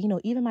people are,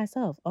 even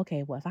myself,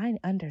 okay, well, if I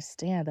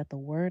understand that the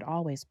word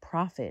always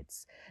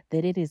profits,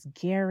 that it is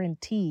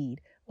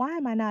guaranteed, why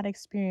am I not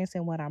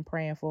experiencing what I'm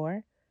praying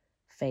for?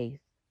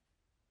 Faith.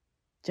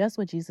 Just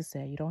what Jesus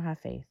said, you don't have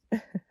faith.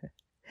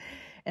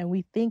 And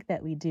we think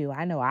that we do.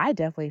 I know I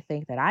definitely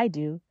think that I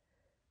do.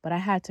 But I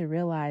had to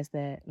realize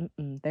that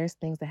there's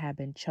things that have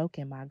been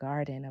choking my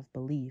garden of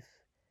belief.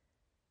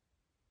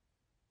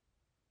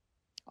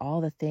 All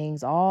the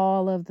things,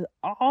 all of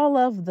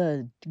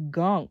the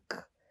gunk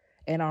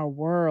in our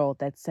world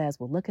that says,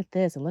 well, look at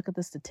this and look at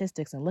the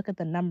statistics and look at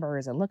the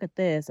numbers and look at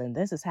this and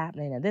this is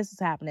happening and this is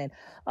happening.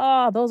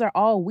 Oh, those are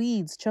all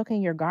weeds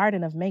choking your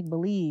garden of make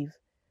believe.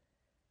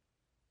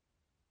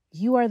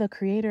 You are the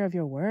creator of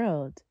your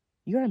world.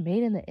 You are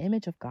made in the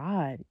image of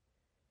God.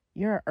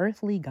 You're an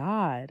earthly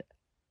God.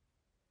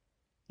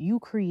 You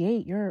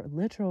create your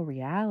literal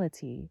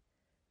reality.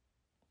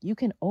 You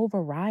can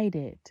override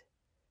it.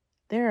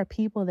 There are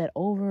people that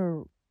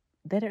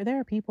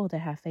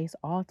have faced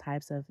all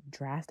types of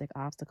drastic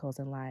obstacles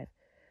in life,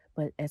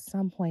 but at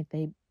some point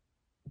they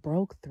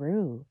broke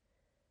through.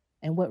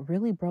 And what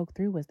really broke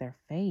through was their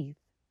faith.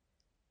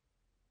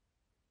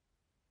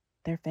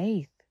 Their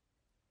faith.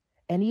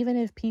 And even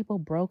if people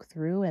broke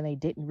through and they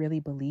didn't really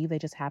believe, they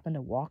just happened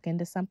to walk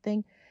into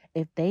something,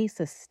 if they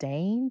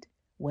sustained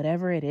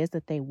whatever it is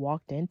that they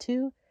walked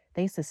into,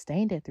 they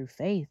sustained it through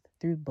faith,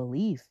 through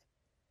belief.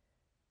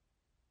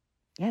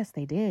 Yes,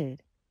 they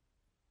did.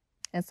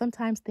 And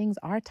sometimes things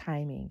are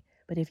timing.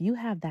 But if you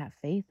have that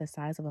faith the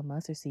size of a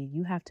mustard seed,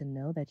 you have to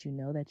know that you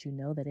know that you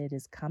know that it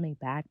is coming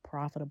back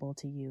profitable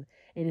to you.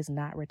 It is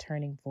not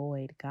returning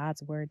void.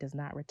 God's word does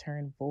not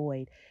return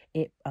void.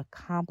 It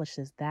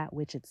accomplishes that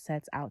which it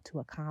sets out to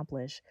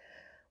accomplish.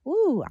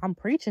 Ooh, I'm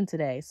preaching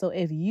today. So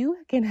if you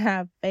can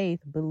have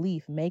faith,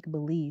 belief, make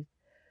believe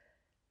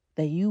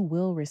that you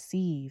will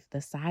receive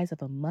the size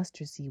of a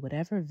mustard seed,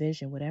 whatever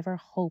vision, whatever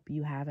hope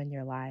you have in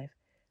your life,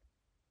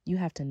 you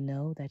have to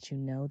know that you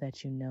know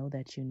that you know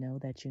that you know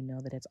that you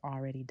know that it's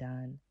already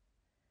done.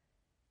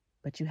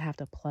 But you have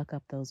to pluck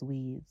up those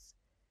weeds,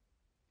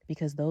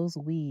 because those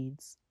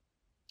weeds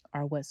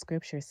are what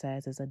scripture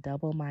says is a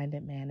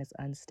double-minded man is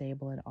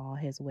unstable in all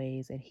his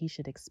ways, and he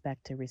should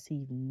expect to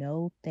receive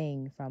no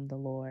thing from the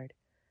Lord.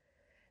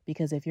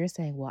 Because if you're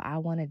saying, well, I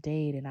want to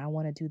date and I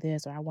want to do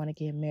this or I want to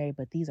get married,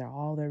 but these are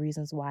all the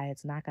reasons why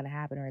it's not going to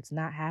happen or it's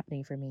not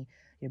happening for me,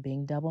 you're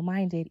being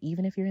double-minded,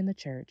 even if you're in the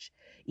church,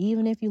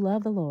 even if you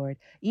love the Lord,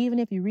 even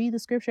if you read the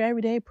scripture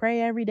every day,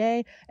 pray every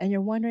day, and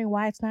you're wondering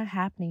why it's not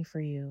happening for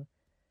you.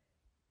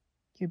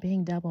 You're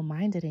being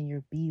double-minded in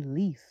your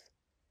belief.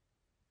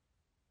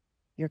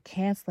 You're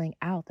canceling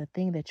out the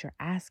thing that you're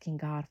asking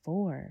God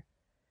for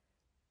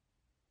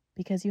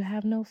because you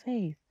have no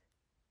faith.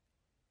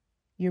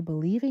 You're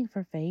believing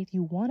for faith.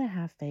 You want to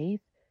have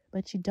faith,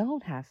 but you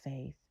don't have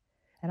faith.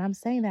 And I'm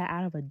saying that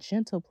out of a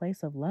gentle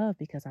place of love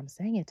because I'm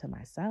saying it to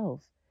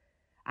myself.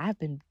 I've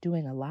been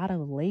doing a lot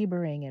of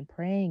laboring and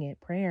praying and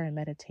prayer and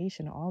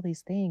meditation, all these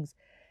things.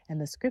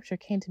 And the scripture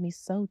came to me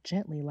so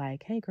gently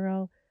like, hey,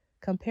 girl,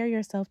 compare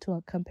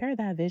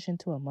that vision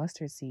to a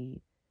mustard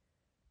seed.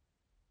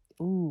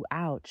 Ooh,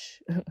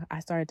 ouch. I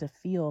started to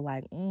feel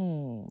like,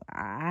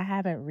 I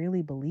haven't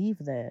really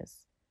believed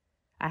this.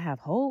 I have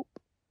hope.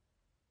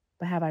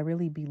 But have I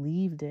really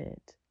believed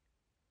it?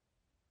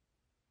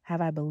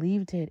 Have I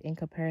believed it in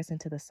comparison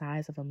to the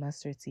size of a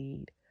mustard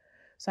seed?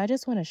 So I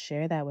just want to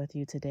share that with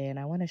you today. And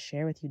I want to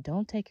share with you,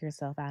 don't take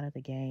yourself out of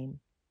the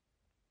game.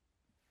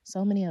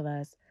 So many of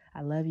us,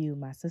 I love you,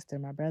 my sister,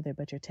 my brother,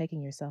 but you're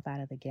taking yourself out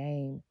of the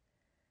game.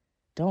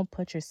 Don't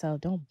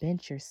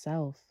bench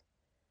yourself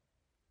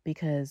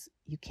because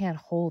you can't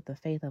hold the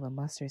faith of a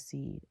mustard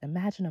seed.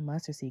 Imagine a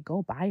mustard seed.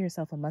 Go buy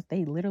yourself a mustard.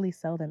 They literally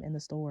sell them in the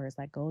stores.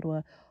 Like go to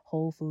a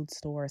Whole Foods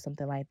store or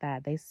something like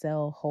that. They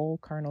sell whole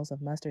kernels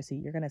of mustard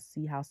seed. You're going to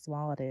see how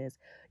small it is.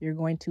 You're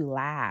going to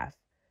laugh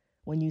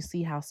when you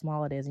see how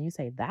small it is. And you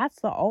say,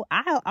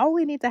 I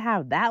only need to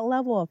have that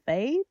level of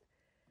faith.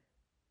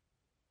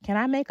 Can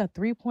I make a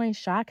 3-point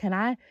shot? Can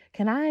I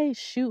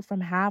shoot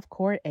from half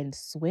court and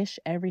swish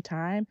every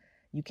time?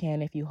 You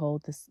can if you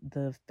hold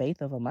the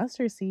faith of a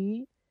mustard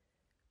seed.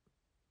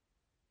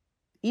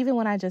 Even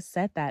when I just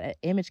said that, an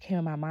image came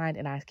in my mind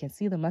and I can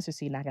see the mustard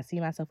seed and I can see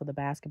myself with a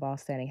basketball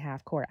standing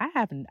half court.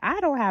 I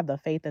don't have the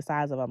faith the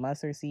size of a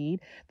mustard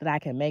seed that I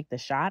can make the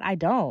shot. I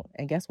don't.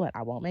 And guess what?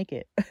 I won't make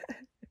it.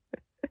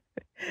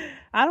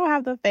 I don't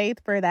have the faith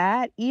for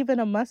that. Even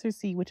a mustard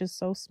seed, which is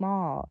so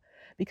small,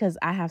 because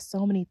I have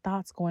so many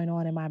thoughts going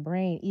on in my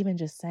brain. Even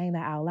just saying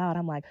that out loud,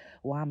 I'm like,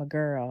 well, I'm a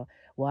girl.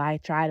 Well, I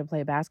tried to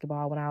play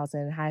basketball when I was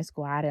in high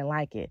school. I didn't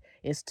like it.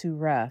 It's too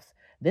rough.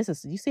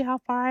 You see how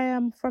far I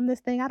am from this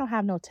thing? I don't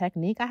have no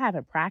technique. I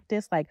haven't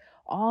practiced. Like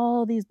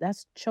all these,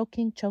 that's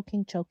choking faith,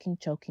 choking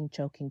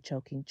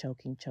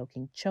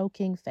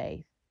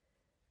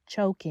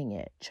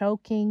it,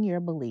 choking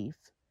your belief.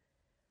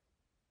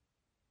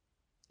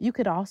 You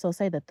could also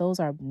say that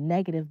those are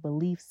negative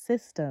belief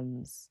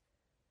systems.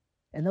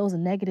 And those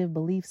negative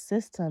belief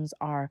systems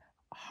are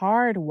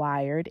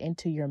hardwired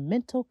into your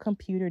mental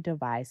computer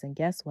device. And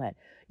guess what?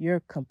 Your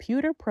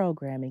computer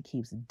programming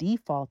keeps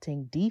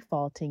defaulting to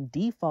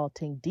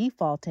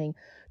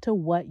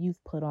what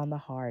you've put on the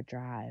hard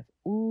drive.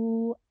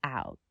 Ooh,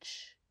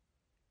 ouch.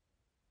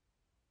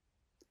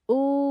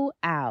 Ooh,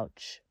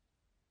 ouch.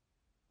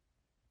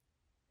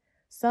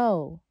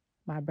 So,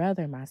 my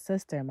brother, my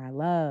sister, my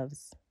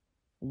loves,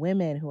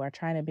 women who are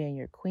trying to be in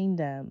your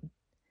queendom,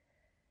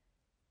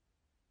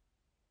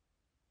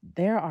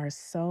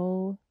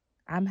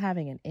 I'm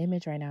having an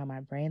image right now in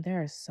my brain.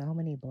 There are so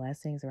many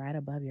blessings right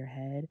above your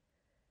head.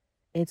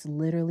 It's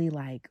literally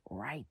like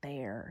right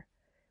there,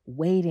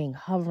 waiting,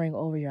 hovering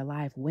over your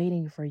life,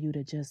 waiting for you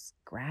to just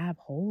grab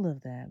hold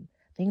of them.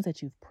 Things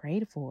that you've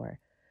prayed for,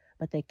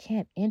 but they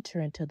can't enter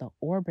into the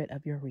orbit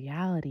of your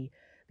reality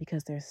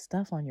because there's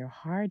stuff on your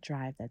hard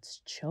drive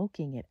that's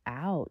choking it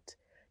out.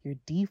 You're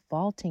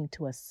defaulting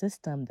to a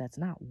system that's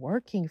not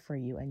working for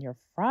you and you're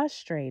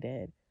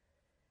frustrated.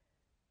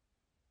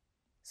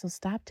 So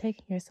stop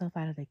taking yourself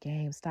out of the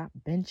game. Stop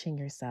benching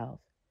yourself.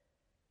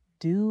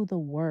 Do the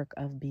work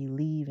of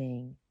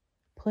believing.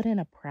 Put in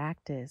a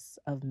practice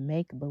of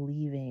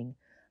make-believing.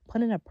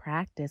 Put in a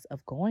practice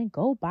of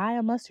go buy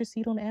a mustard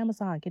seed on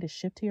Amazon. Get it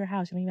shipped to your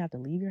house. You don't even have to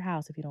leave your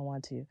house if you don't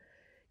want to.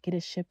 Get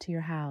it shipped to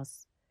your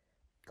house.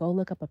 Go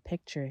look up a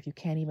picture if you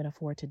can't even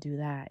afford to do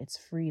that. It's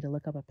free to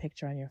look up a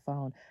picture on your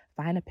phone.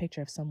 Find a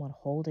picture of someone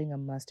holding a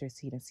mustard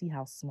seed and see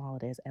how small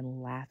it is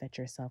and laugh at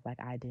yourself like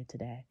I did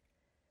today.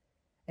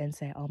 And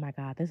say, oh my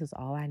God, this is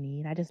all I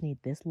need. I just need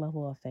this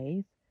level of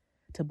faith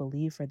to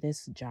believe for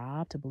this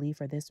job, to believe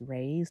for this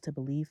raise, to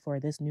believe for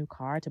this new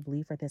car, to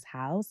believe for this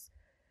house.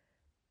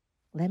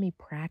 Let me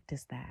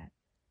practice that.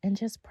 And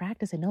just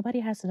practice it. Nobody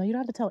has to know. You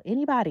don't have to tell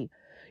anybody.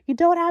 You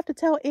don't have to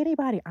tell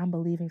anybody. I'm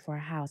believing for a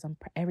house.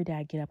 Every day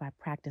I get up, I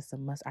practice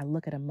some mustard. I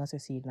look at a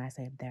mustard seed and I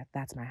say,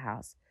 that's my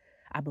house.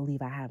 I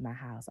believe I have my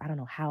house. I don't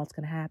know how it's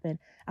going to happen.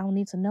 I don't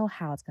need to know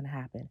how it's going to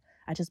happen.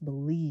 I just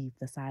believe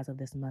the size of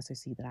this mustard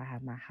seed that I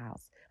have my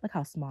house. Look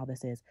how small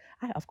this is.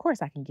 Of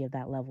course I can give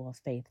that level of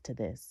faith to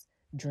this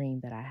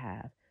dream that I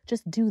have.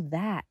 Just do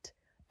that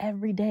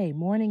every day,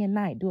 morning and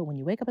night. Do it when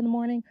you wake up in the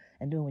morning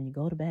and do it when you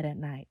go to bed at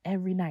night,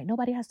 every night.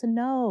 Nobody has to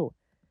know.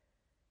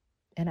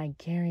 And I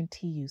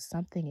guarantee you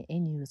something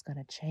in you is going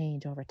to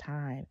change over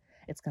time.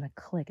 It's going to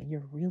click and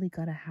you're really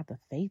going to have the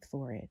faith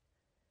for it.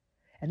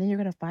 And then you're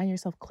going to find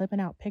yourself clipping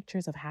out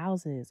pictures of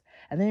houses.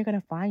 And then you're going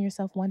to find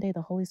yourself one day,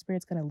 the Holy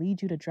Spirit's going to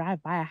lead you to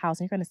drive by a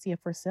house and you're going to see a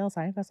for sale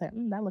sign. You're going to say,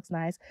 that looks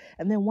nice.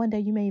 And then one day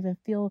you may even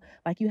feel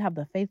like you have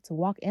the faith to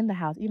walk in the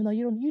house, even though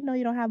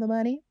you don't have the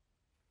money.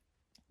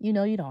 You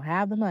know you don't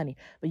have the money,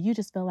 but you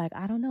just feel like,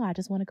 I don't know, I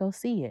just want to go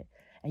see it.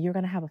 And you're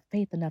going to have a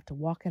faith enough to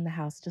walk in the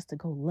house just to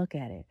go look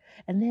at it.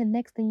 And then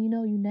next thing you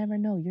know, you never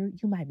know.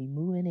 You might be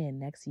moving in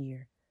next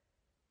year,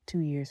 2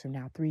 years from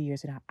now, 3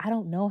 years from now. I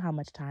don't know how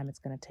much time it's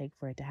going to take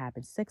for it to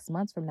happen. 6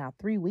 months from now,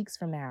 3 weeks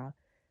from now.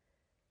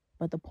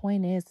 But the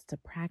point is to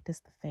practice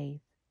the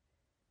faith.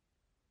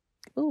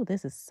 Ooh,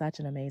 this is such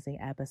an amazing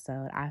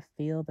episode. I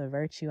feel the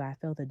virtue. I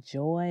feel the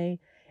joy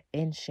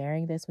in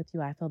sharing this with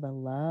you. I feel the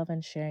love in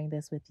sharing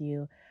this with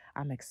you.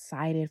 I'm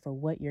excited for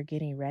what you're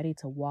getting ready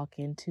to walk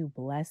into,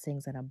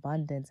 blessings and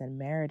abundance and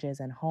marriages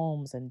and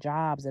homes and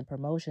jobs and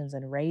promotions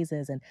and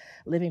raises and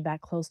living back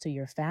close to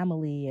your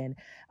family and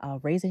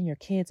raising your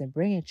kids and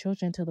bringing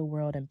children into the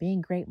world and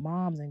being great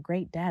moms and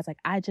great dads. Like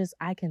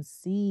I can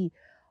see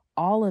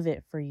all of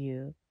it for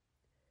you,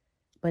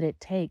 but it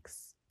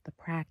takes the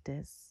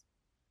practice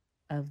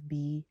of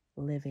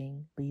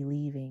believing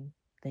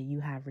that you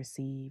have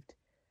received.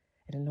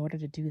 And in order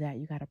to do that,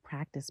 you got to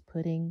practice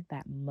putting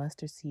that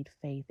mustard seed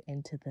faith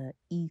into the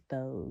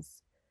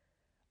ethos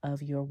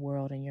of your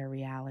world and your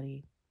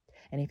reality.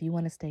 And if you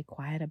want to stay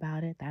quiet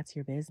about it, that's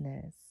your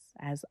business.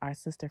 As our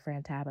sister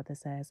friend Tabitha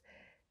says,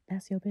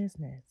 that's your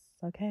business,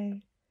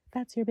 okay?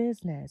 That's your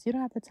business. You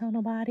don't have to tell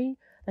nobody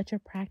that you're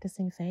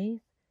practicing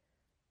faith,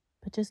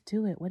 but just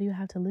do it. What do you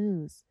have to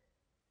lose?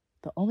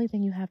 The only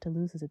thing you have to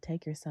lose is to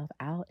take yourself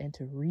out and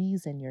to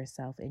reason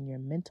yourself in your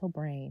mental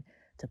brain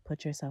to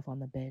put yourself on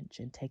the bench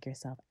and take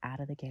yourself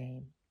out of the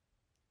game.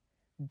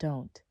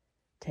 Don't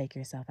take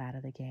yourself out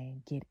of the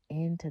game. Get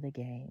into the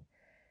game.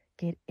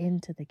 Get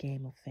into the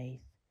game of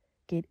faith.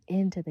 Get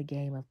into the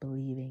game of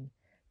believing.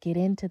 Get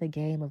into the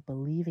game of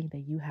believing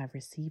that you have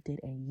received it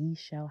and ye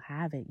shall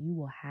have it. You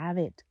will have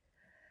it.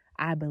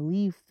 I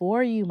believe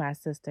for you, my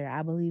sister.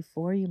 I believe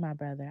for you, my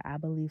brother. I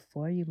believe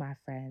for you, my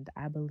friend.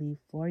 I believe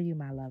for you,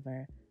 my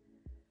lover.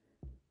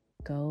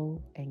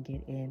 Go and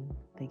get in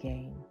the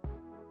game.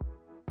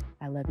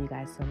 I love you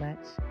guys so much,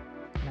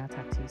 and I'll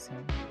talk to you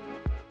soon.